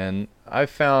 And I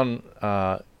found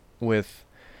with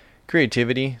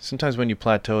creativity, sometimes when you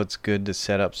plateau, it's good to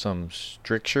set up some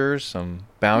strictures, some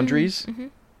boundaries.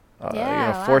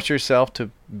 Force yourself to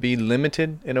be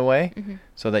limited in a way,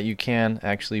 so that you can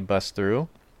actually bust through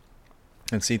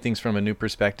and see things from a new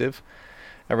perspective.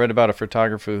 I read about a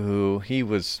photographer who he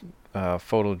was a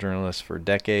photojournalist for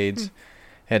decades,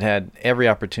 had every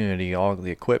opportunity, all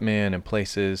the equipment and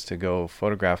places to go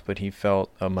photograph, but he felt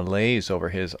a malaise over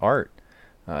his art.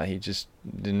 He just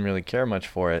didn't really care much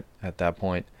for it at that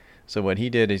point. So what he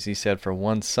did is he said for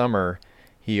one summer,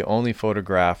 he only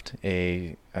photographed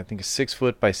I think a 6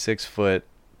 foot by 6 foot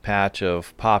patch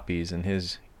of poppies in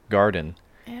his garden.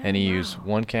 And he used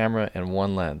one camera and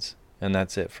one lens, and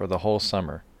that's it for the whole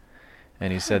summer.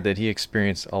 And he said that he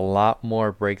experienced a lot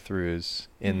more breakthroughs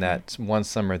in that one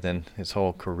summer than his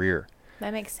whole career.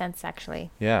 That makes sense,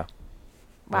 actually. Yeah.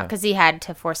 Wow, Yeah. because he had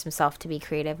to force himself to be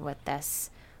creative with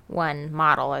this one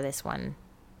model or this one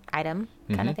item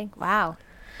kind of thing. Wow.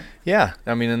 Yeah,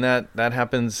 I mean, and that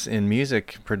happens in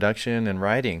music production and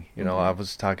writing. You know, I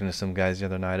was talking to some guys the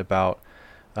other night about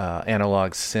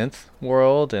analog synth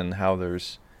world and how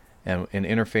there's and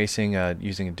interfacing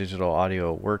using a digital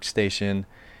audio workstation,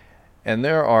 and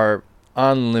there are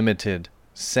unlimited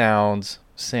sounds,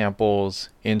 samples,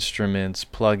 instruments,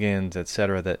 plugins,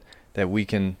 etc. that we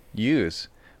can use.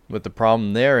 But the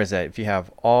problem there is that if you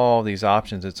have all these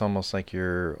options, it's almost like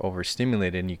you're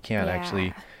overstimulated and you can't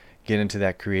actually get into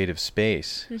that creative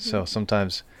space. So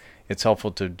sometimes it's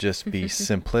helpful to just be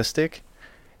simplistic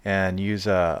and use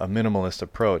a minimalist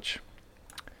approach.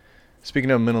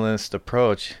 Speaking of minimalist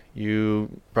approach,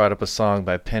 you brought up a song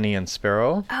by Penny and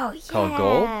Sparrow called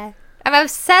Gold. I'm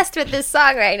obsessed with this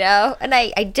song right now. And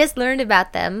I just learned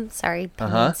about them. Sorry,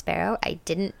 Penny and Sparrow. I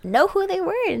didn't know who they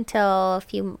were until a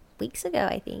few weeks ago,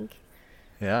 I think.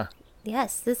 Yeah.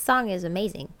 Yes, this song is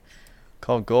amazing.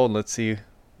 Called Gold. Let's see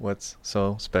what's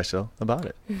so special about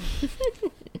it.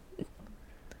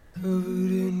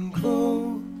 Covered in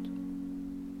gold,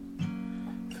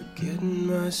 forgetting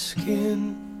my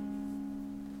skin.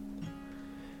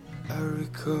 I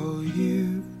recall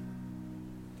you,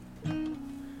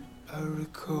 I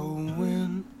recall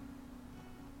when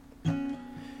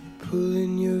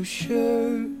pulling your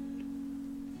shirt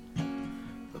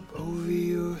up over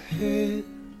your head,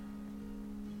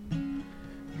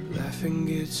 laughing,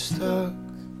 get stuck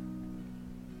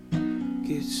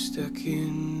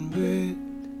in bed.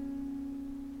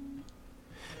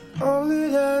 All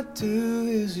that I do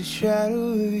is a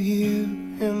shadow of you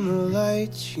and the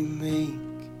lights you make.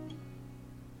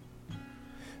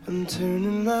 I'm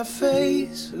turning my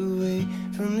face away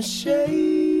from the shade.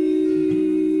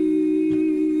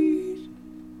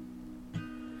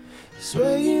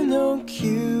 Swaying on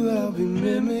cue, I'll be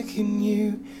mimicking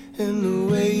you and the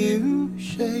way you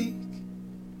shake.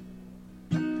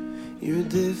 You're a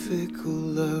difficult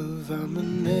love, I'm a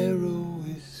narrow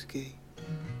escape.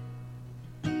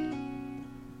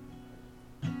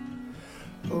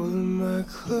 All of my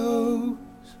clothes,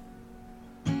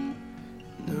 none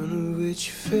of which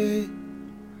fit,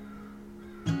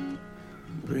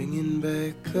 bringing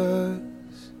back us,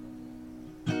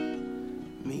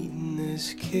 meeting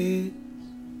as kids,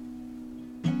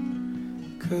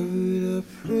 covered up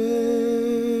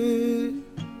red,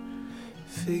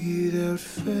 figured out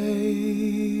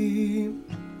fame,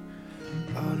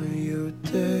 honor your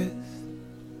death,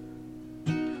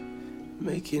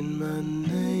 making my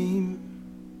name.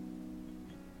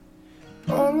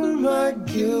 All of my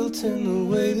guilt and the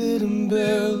way that I'm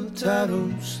built, I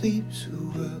don't sleep so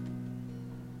well.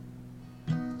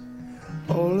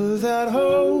 All of that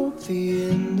hope, the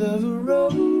end of a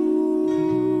road.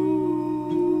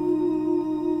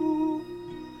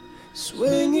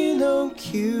 Swinging on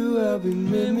cue, I'll be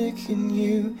mimicking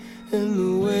you and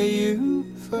the way you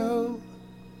felt.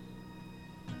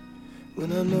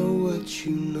 When I know what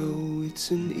you know, it's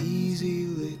an easy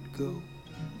let go.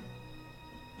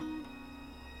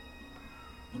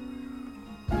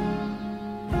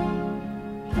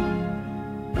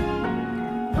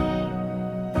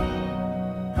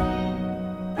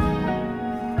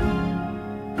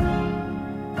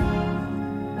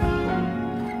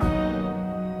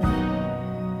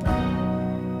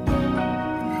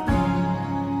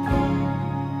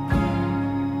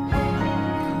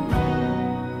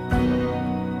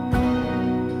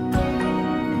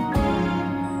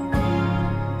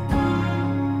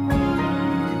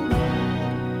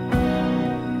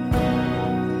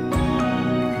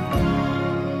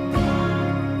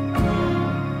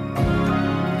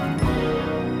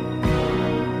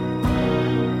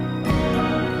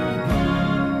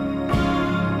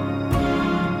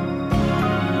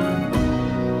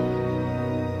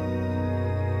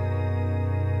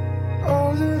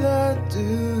 All that I do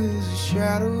is a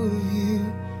shadow of you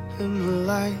and the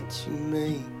light you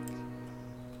make.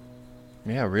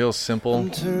 Yeah, real simple.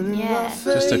 I'm turning my Yeah.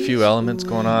 Just a few face elements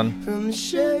going on. away from the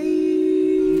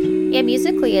shade. Yeah,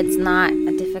 musically, it's not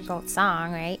a difficult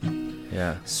song, right?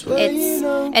 Yeah. It's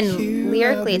and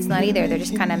lyrically, it's not either. They're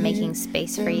just kind of making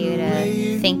space for you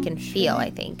to think and feel,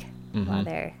 I think, while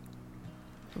they're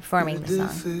performing the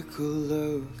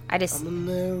song.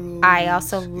 I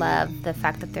also love the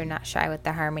fact that they're not shy with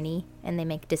the harmony and they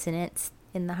make dissonance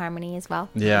in the harmony as well.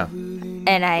 Yeah.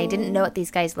 And I didn't know what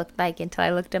these guys looked like until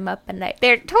I looked them up, and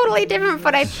they're totally different from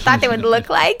what I thought they would look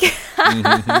like.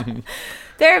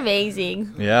 They're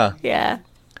amazing. Yeah. Yeah.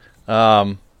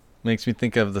 Makes me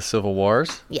think of the Civil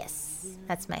Wars. Yes,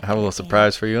 that's my I have a little favorite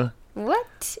band. surprise for you.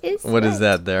 What is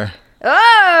that there?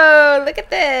 Oh, look at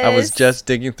this. I was just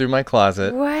digging through my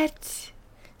closet. What?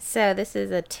 So this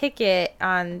is a ticket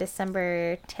on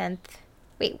December 10th.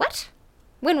 Wait, what?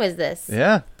 When was this?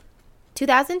 Yeah.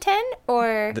 2010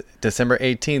 or? December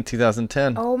 18th,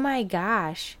 2010. Oh my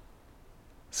gosh.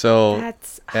 So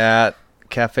That's at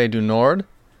Cafe du Nord,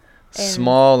 And-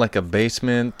 small, like a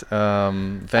basement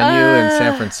venue in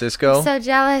San Francisco. I'm so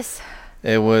jealous.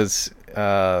 It was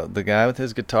the guy with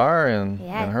his guitar and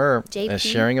Yeah, her JP.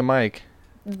 sharing a mic.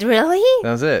 Really?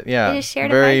 That was it. Yeah. They just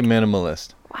shared a Very mic?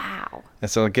 minimalist. Wow. And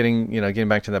so getting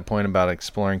back to that point about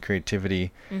exploring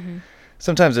creativity, Mm-hmm.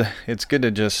 sometimes it's good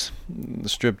to just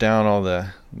strip down all the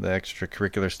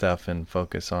extracurricular stuff and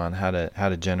focus on how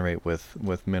to generate with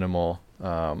minimal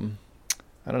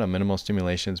minimal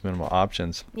stimulations, minimal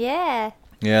options. Yeah.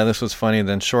 Yeah, this was funny.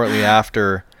 Then shortly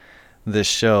after this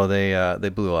show, they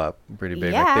blew up pretty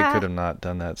big. Like they Yeah. could have not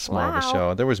done that small of a Wow.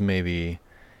 show. There was maybe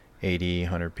 80,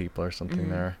 100 people or something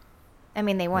there. I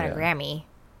mean, they won Yeah. a Grammy.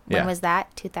 When Yeah. was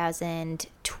that?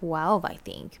 2012, I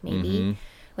think, maybe, Mhm.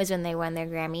 was when they won their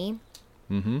Grammy.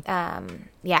 Mm-hmm.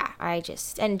 Yeah,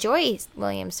 and Joy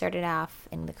Williams started off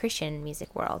in the Christian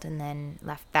music world and then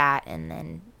left that and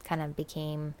then kind of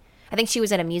became, I think she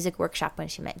was at a music workshop when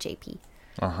she met JP.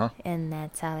 Uh-huh. And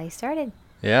that's how they started.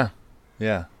 Yeah.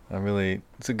 Yeah.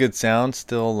 It's a good sound,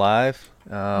 still live.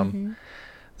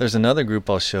 There's another group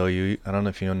I'll show you. I don't know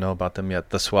if you know about them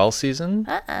yet. The Swell Season.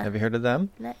 Have you heard of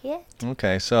them? Not yet.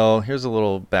 Okay, so here's a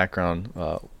little background.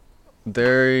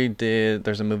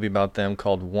 There's a movie about them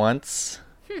called Once.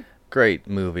 Great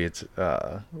movie. It's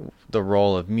the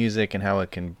role of music and how it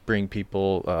can bring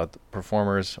people,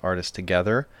 performers, artists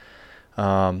together.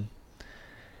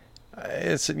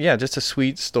 It's just a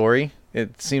sweet story.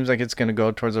 It seems like it's going to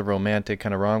go towards a romantic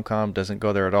kind of rom-com. Doesn't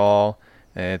go there at all.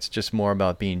 It's just more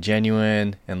about being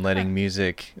genuine and letting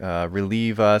music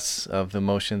relieve us of the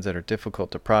emotions that are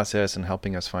difficult to process and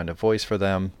helping us find a voice for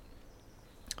them.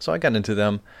 So I got into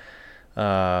them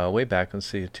way back, let's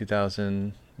see,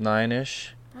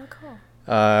 2009-ish. Oh, cool.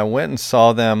 I went and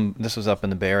saw them. This was up in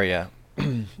the Bay Area.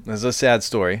 It's a sad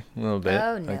story, a little bit.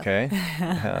 Oh, no. Okay.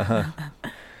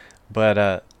 But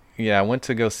I went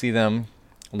to go see them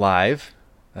live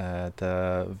at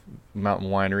the Mountain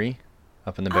Winery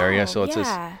up in the Bay Area. So it's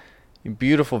yeah. this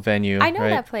beautiful venue. I know right?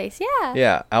 that place. Yeah.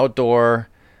 Yeah, outdoor.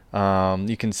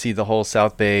 You can see the whole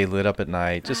South Bay lit up at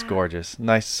night. Just Wow. gorgeous.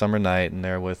 Nice summer night in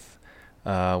there with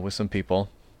some people.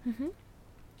 Mm-hmm.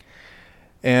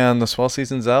 And the Swell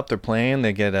Season's up. They're playing.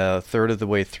 They get a third of the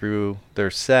way through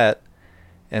their set.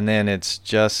 And then it's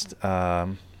just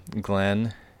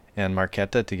Glenn and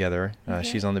Marquetta together.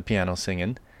 She's on the piano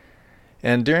singing.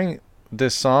 And during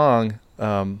this song,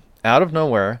 out of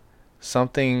nowhere,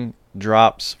 something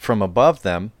drops from above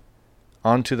them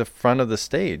onto the front of the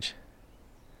stage.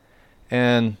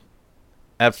 And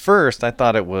at first, I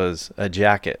thought it was a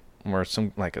jacket or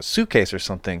some like a suitcase or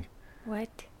something. What?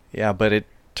 Yeah, but it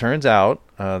turns out,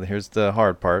 here's the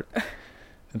hard part.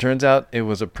 It turns out it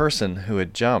was a person who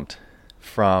had jumped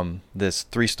from this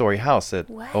 3-story house that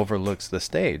What? overlooks the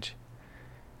stage.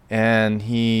 And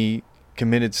he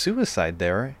committed suicide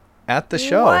there at the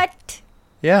show. What?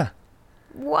 Yeah.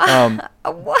 What?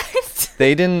 What?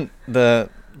 The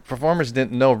performers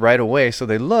didn't know right away, so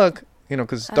they look,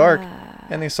 because it's dark,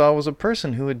 and they saw it was a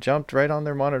person who had jumped right on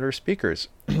their monitor speakers.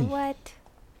 What?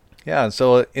 Yeah,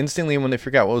 so instantly when they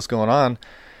figure out what was going on,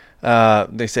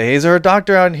 they say, hey, is there a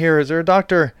doctor out here? Is there a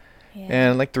doctor? Yeah.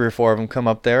 And like 3 or 4 of them come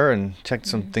up there and check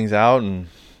some things out, and,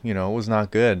 it was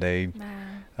not good.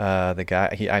 Wow. The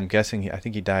guy, I'm guessing, I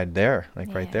think he died there, right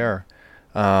Yeah. there.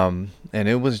 And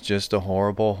it was just a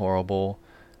horrible, horrible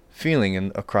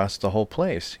feeling across the whole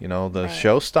place. The Right.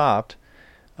 show stopped,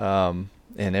 and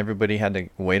everybody had to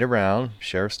wait around.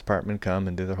 Sheriff's department come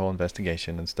and do their whole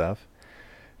investigation and stuff.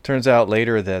 Turns out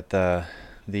later that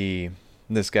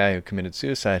this guy who committed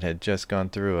suicide had just gone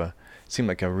through seemed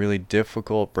like a really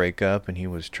difficult breakup, and he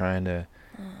was trying to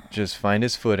just find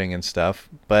his footing and stuff.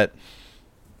 But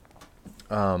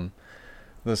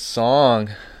the song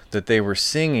that they were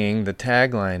singing, the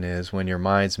tagline is, when your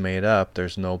mind's made up,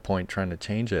 there's no point trying to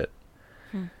change it.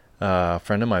 A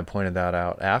friend of mine pointed that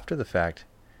out after the fact.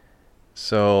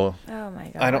 So Oh my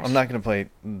gosh. I'm not going to play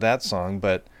that song,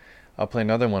 but I'll play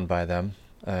another one by them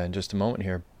in just a moment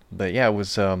here. But yeah, it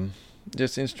was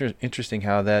just interesting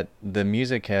how that the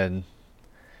music had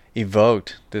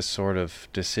evoked this sort of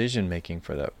decision making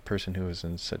for that person who was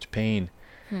in such pain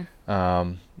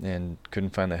and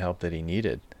couldn't find the help that he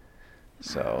needed.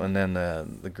 So, and then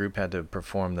the group had to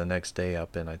perform the next day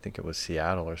up in, I think it was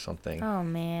Seattle or something. Oh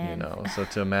man. You know, so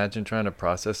to imagine trying to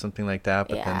process something like that,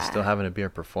 but then still having to be a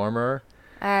performer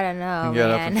I don't know, and get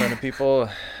up man. in front of people,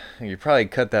 you probably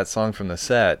cut that song from the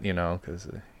set, you know, because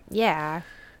Yeah.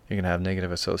 you're going to have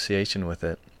negative association with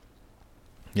it.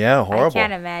 Yeah, horrible. I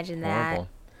can't imagine that. Horrible.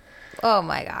 Oh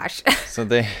my gosh. So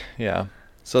they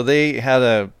had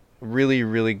a really,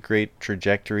 really great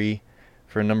trajectory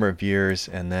for a number of years,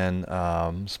 and then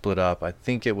split up. I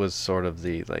think it was sort of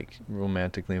the like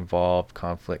romantically involved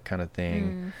conflict kind of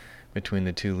thing between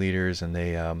the two leaders, and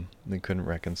they couldn't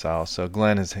reconcile. So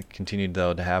Glenn has continued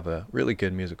though to have a really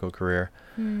good musical career,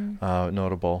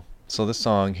 notable. So this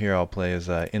song here I'll play is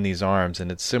 "In These Arms,"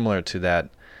 and it's similar to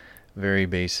that very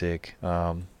basic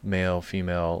male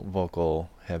female vocal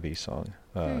heavy song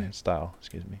style.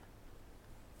 Excuse me.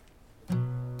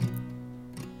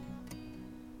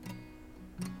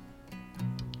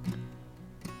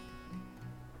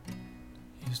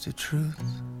 Use the truth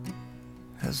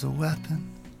as a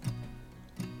weapon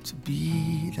to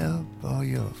beat up all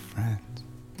your friends.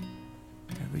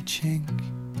 Every chink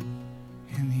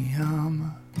in the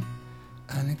armor,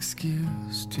 an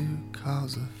excuse to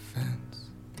cause offense.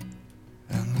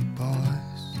 And the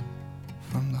boys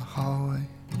from the hallway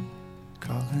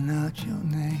calling out your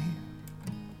name.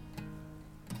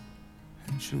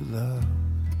 And true love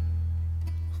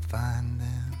will find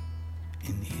them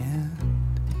in the end.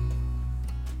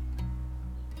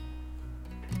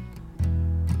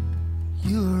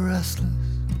 You were restless,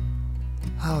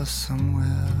 I was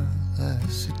somewhere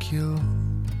less secure.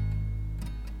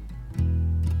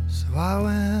 So I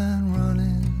went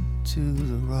running to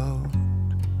the road.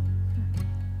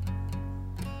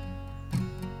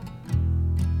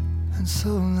 And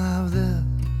so now there's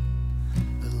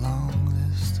the long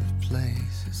list of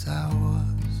places I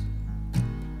was.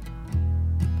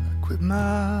 I quit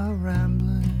my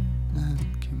rambling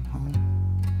and came home.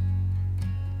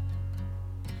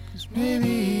 'Cause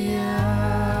maybe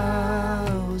I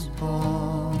was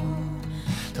born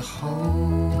to hold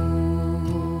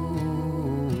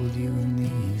you in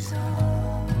these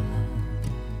arms.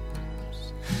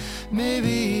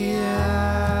 Maybe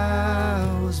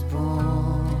I was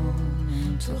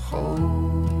born to hold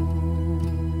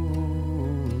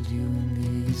you in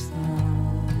these arms.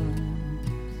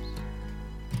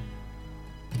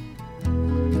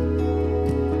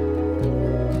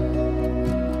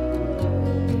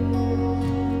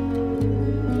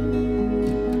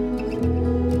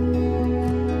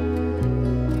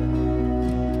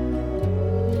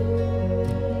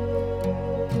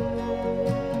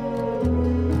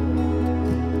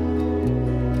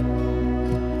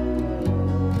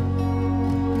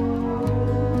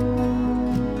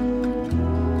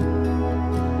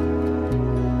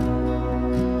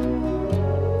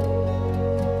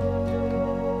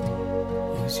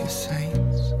 Use your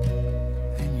saints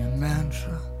and your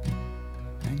mantra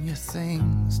and your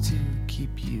things to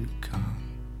keep you calm.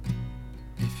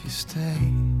 If you stay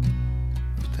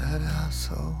with that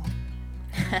asshole,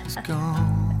 it's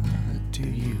gonna do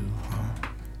you harm.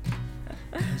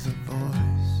 There's a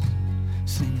voice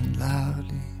singing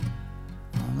loudly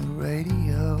on the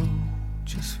radio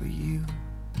just for you.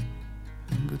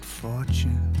 And good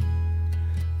fortune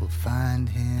will find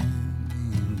him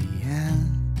in the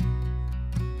end.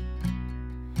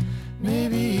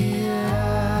 Maybe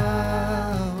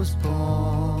I was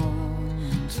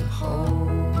born to hold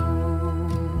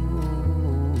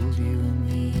you in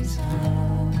these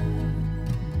arms.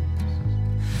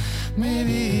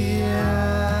 Maybe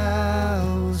I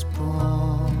was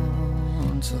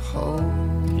born to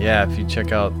hold. Yeah, if you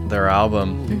check out their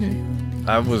album,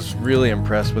 I was really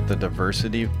impressed with the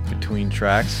diversity between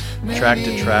tracks. Track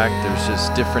to track, there's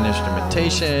just different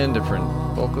instrumentation, different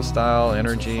vocal style,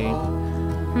 energy.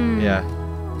 Yeah,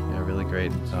 really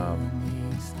great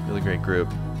group.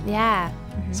 Yeah.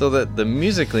 So the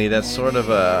musically, that's sort of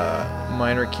a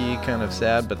minor key, kind of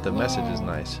sad, but the message is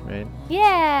nice, right?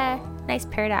 Yeah. Nice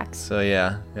paradox. So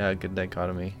yeah, good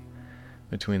dichotomy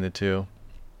between the two.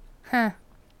 Huh.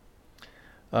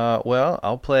 Well,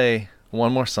 I'll play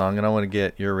one more song, and I want to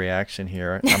get your reaction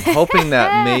here. I'm hoping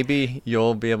that maybe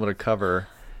you'll be able to cover.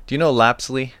 Do you know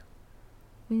Lapsley?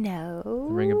 No.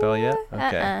 Ring a bell yet?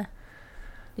 Okay.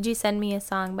 Did you send me a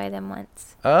song by them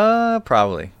once?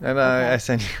 Probably. And Okay.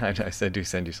 I do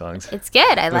send you songs. It's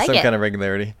good. I With like some it. kind of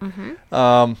regularity.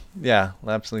 Mm-hmm. Yeah,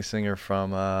 Lapsley singer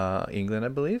from England, I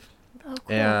believe. Oh,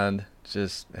 cool. And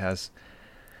just has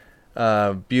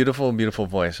beautiful, beautiful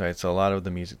voice, right? So a lot of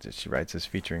the music that she writes is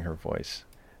featuring her voice.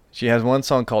 She has one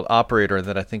song called Operator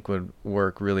that I think would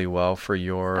work really well for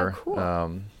your Oh,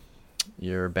 cool.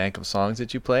 your bank of songs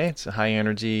that you play. It's a high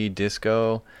energy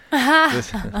disco.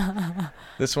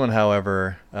 This one,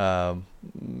 however,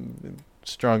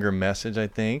 stronger message, I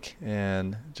think,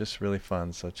 and just really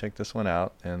fun. So check this one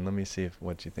out, and let me see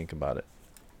what you think about it.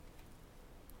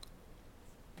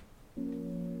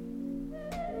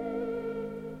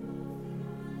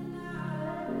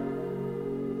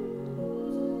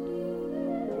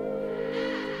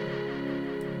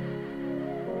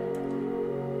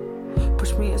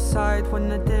 Push me aside when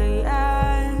the day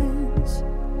ends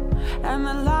and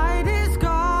the light is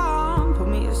gone. Put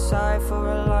me aside for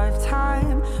a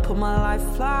lifetime. Pull my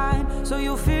lifeline so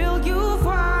you'll feel you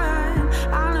fine.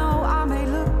 I know I may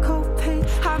look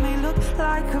opaque, I may look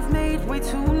like I've made way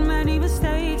too many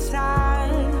mistakes. I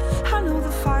know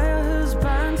the fire has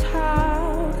burnt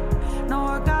out. No,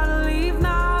 I gotta leave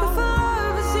now. If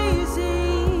love is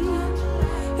easy,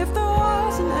 if there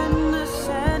was an endless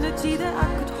sanity that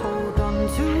I could hold on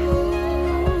to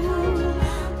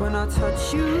when I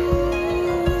touch you,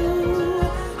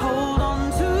 hold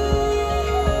on to.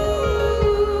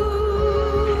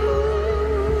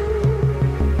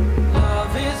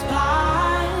 Love is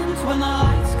blind when the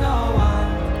lights go out.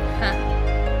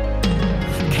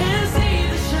 Can't see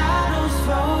the shadows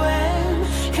throwing,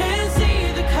 can't see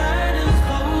the curtains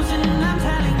closing. I'm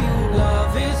telling you,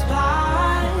 love is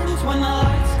blind when the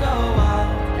lights go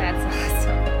out. That's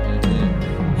awesome.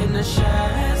 In the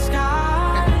shared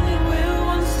sky, we're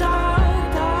one star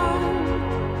down.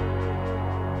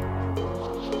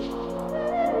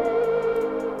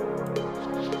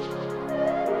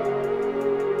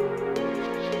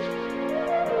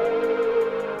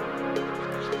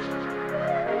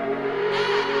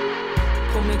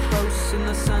 Pull me close in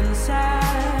the sunset.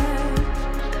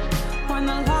 When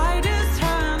the light is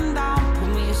turned down, pull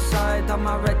me aside, I'm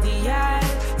not ready yet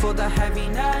for the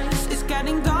heaviness. It's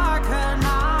getting darker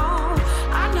now.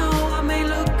 I know I may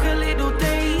look a little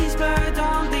dazed, but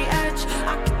on the edge,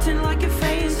 I pretend like it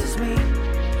faces me.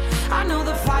 I know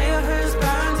the fire has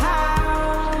burned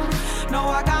out. No,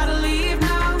 I gotta leave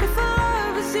now. If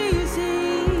love is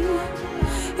easy,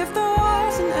 if there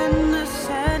was an endless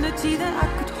sanity that I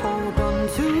could hold on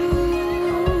to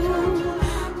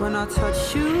when I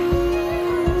touch you,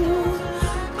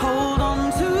 hold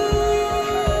on to.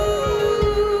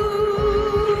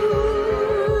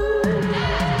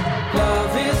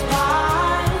 Love is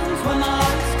blind when the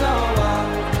lights go out.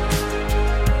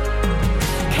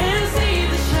 Can't see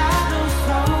the shadows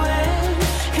throwing,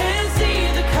 can't see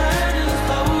the curtains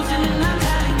closing. And I'm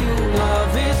telling you,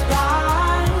 love is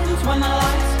blind when the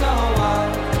lights go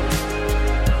out.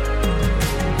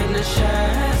 In the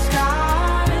shared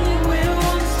sky, we're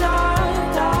one star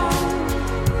down.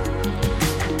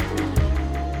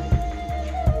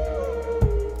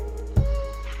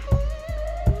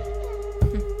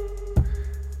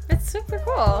 It's super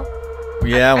cool.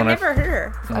 Yeah, I've when never heard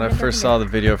her. when I first saw the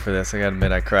video for this, I gotta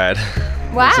admit I cried.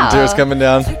 Wow. Some tears coming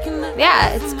down. Yeah,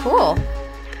 it's cool.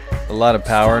 A lot of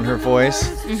power in her voice.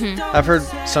 I've heard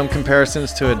some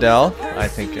comparisons to Adele. I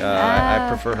think I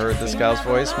prefer her this gal's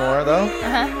voice more though.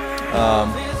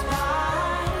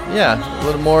 Yeah, a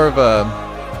little more of a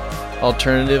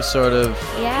alternative sort of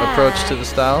Yeah. approach to the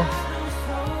style.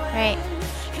 Right.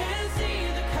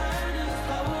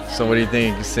 So what do you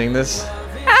think? You sing this?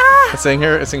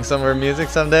 Sing some of her music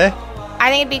someday? I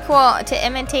think it'd be cool to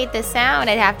imitate the sound.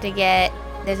 I'd have to get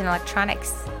there's an electronics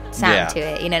sound Yeah. to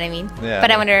it. You know what I mean? Yeah.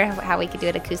 But I wonder how we could do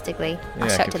it acoustically. I'll I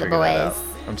show can it to the figure that boys.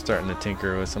 out. I'm starting to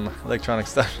tinker with some electronic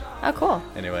stuff. Oh, cool.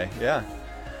 Anyway, yeah.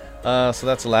 So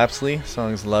that's Lapsley.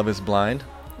 Song's Love is Blind.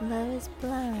 Love is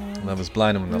blind. Love is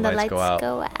blind when the When lights go out.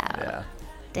 out. Yeah.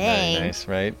 Dang. Very nice,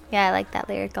 right? Yeah, I like that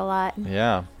lyric a lot.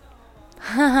 Yeah.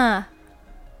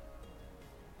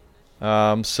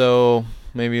 So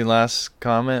maybe last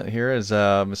comment here is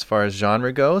as far as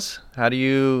genre goes, how do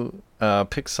you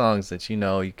pick songs that you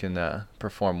know you can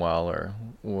perform well,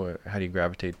 or how do you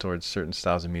gravitate towards certain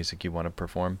styles of music you want to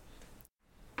perform?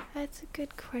 That's a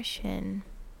good question.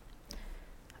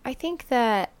 I think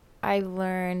that I've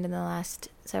learned in the last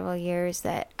several years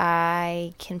that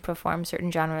I can perform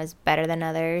certain genres better than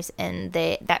others, and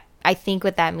that I think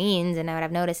what that means, and what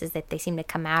I've noticed is that they seem to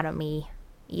come out of me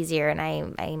easier, and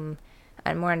I'm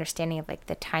more understanding of like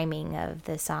the timing of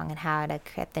the song and how to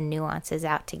get the nuances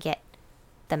out to get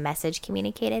the message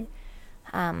communicated.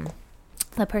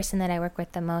 The person that I work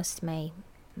with the most, my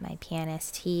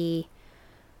pianist, he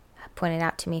pointed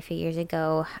out to me a few years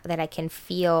ago that I can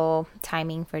feel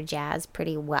timing for jazz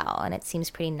pretty well, and it seems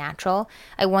pretty natural.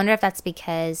 I wonder if that's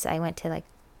because I went to like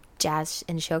jazz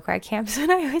and show choir camps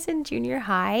when I was in junior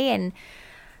high and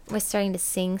was starting to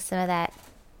sing some of that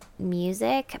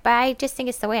music, but I just think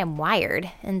it's the way I'm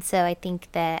wired. And so I think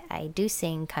that I do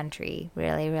sing country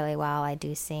really, really well. I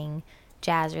do sing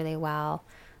jazz really well.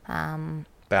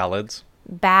 Ballads.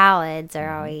 Ballads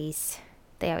are always,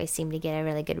 they always seem to get a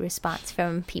really good response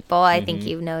from people. I think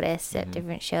you've noticed at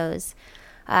different shows.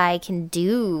 I can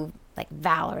do like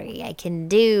Valerie. I can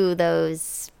do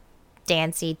those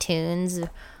dancey tunes,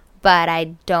 but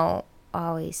I don't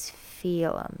always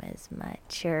feel them as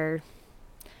much, or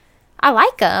I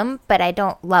like them, but I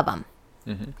don't love them,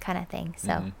 kind of thing.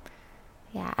 So,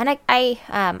 yeah. And I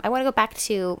want to go back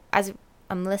to, as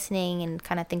I'm listening and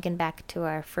kind of thinking back to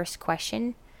our first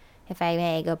question, if I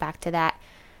may go back to that.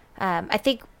 I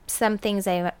think some things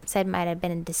I said might have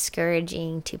been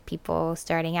discouraging to people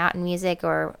starting out in music,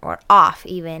 or off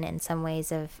even in some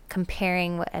ways, of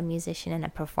comparing what a musician and a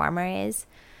performer is.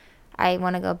 I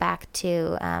want to go back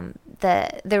to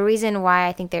the reason why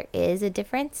I think there is a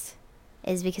difference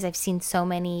is because I've seen so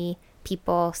many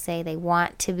people say they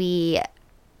want to be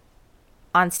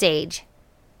on stage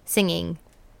singing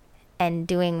and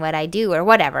doing what I do, or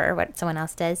whatever, what someone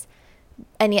else does,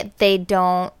 and yet they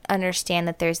don't understand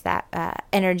that there's that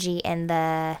energy and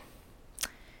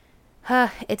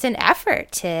it's an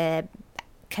effort to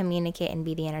communicate and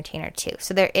be the entertainer too.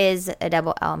 So there is a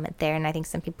double element there, and I think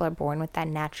some people are born with that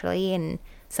naturally and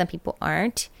some people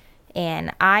aren't.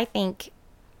 And I think,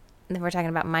 if we're talking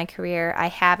about my career, I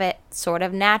have it sort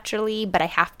of naturally, but I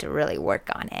have to really work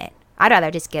on it. I'd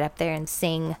rather just get up there and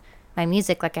sing my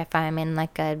music like if I'm in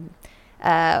like a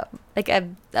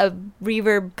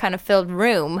reverb kind of filled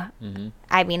room.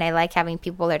 I mean, I like having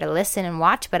people there to listen and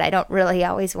watch, but I don't really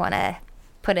always want to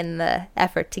put in the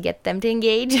effort to get them to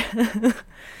engage,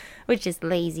 which is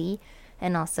lazy,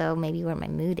 and also maybe where my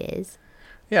mood is.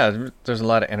 Yeah, there's a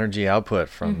lot of energy output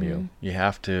from you. You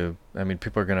have to, I mean,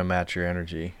 people are going to match your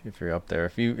energy if you're up there.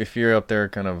 If you're up there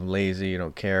kind of lazy, you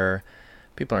don't care,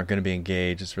 people aren't going to be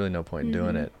engaged. There's really no point in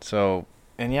doing it. So,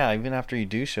 and yeah, even after you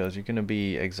do shows, you're going to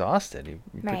be exhausted. You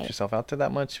put yourself out there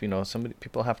that much,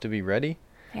 people have to be ready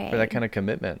for that kind of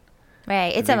commitment.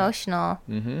 Right. It's emotional.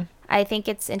 I think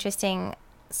it's interesting.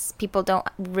 People don't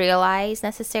realize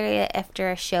necessarily that after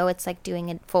a show, it's like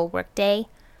doing a full work day,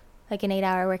 like an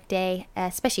 8-hour work day,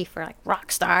 especially for like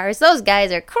rock stars. Those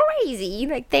guys are crazy.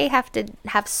 Like they have to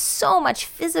have so much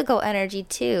physical energy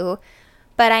too.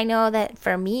 But I know that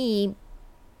for me,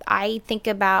 I think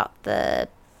about the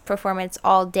performance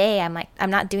all day. I'm like, I'm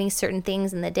not doing certain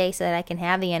things in the day so that I can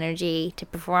have the energy to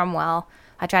perform well.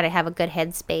 I try to have a good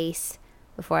headspace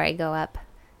before I go up.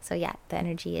 So yeah, the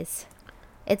energy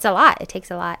it's a lot. It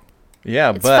takes a lot.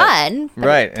 Yeah, it's fun. But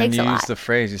right. It takes and you a lot. used the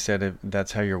phrase, you said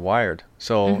that's how you're wired.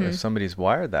 So if somebody's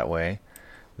wired that way,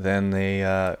 then they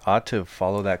ought to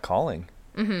follow that calling.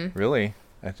 Really.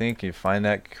 I think you find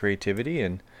that creativity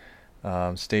and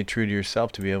stay true to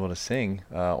yourself to be able to sing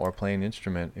or play an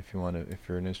instrument if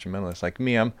you're an instrumentalist. Like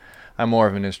me, I'm more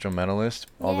of an instrumentalist,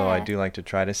 although I do like to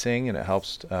try to sing, and it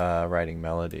helps writing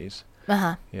melodies.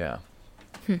 Yeah.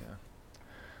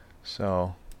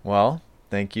 So, well,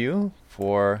 thank you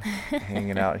for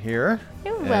hanging out here.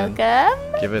 You're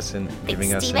welcome. Giving us an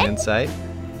Steven. insight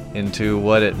into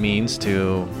what it means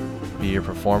to be a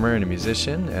performer and a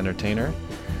musician, entertainer.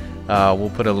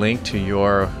 We'll put a link to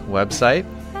your website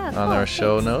on our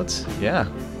show notes. Yeah.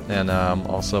 And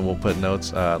also we'll put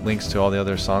links to all the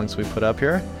other songs we put up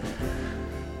here.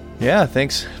 Yeah,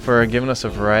 thanks for giving us a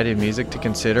variety of music to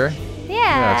consider.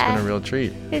 Yeah, it's been a real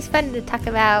treat. It was fun to talk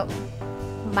about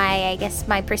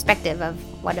my perspective of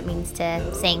what it means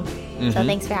to sing. So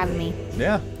thanks for having me.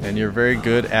 Yeah, and you're very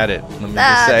good at it, let me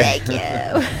just say. Thank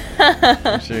you.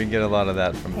 I'm sure you get a lot of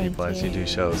that from people as you do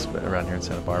shows around here in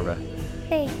Santa Barbara.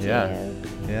 Thank you.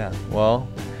 Yeah. Well,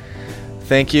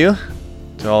 thank you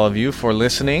to all of you for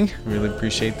listening. Really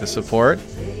appreciate the support.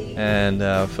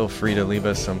 And feel free to leave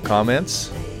us some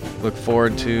comments. Look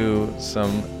forward to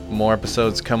some more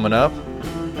episodes coming up.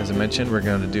 As I mentioned, we're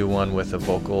going to do one with a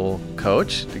vocal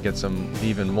coach to get some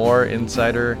even more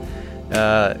insider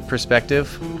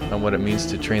perspective on what it means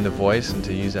to train the voice and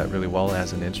to use that really well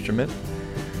as an instrument.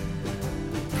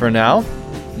 For now,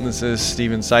 this is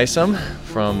Steven Sysom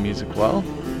from Music Well.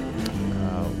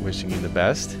 Wishing you the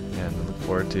best, and look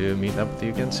forward to meeting up with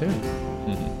you again soon.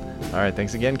 All right,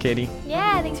 thanks again, Katie.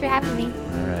 Yeah, thanks for having me.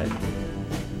 All right.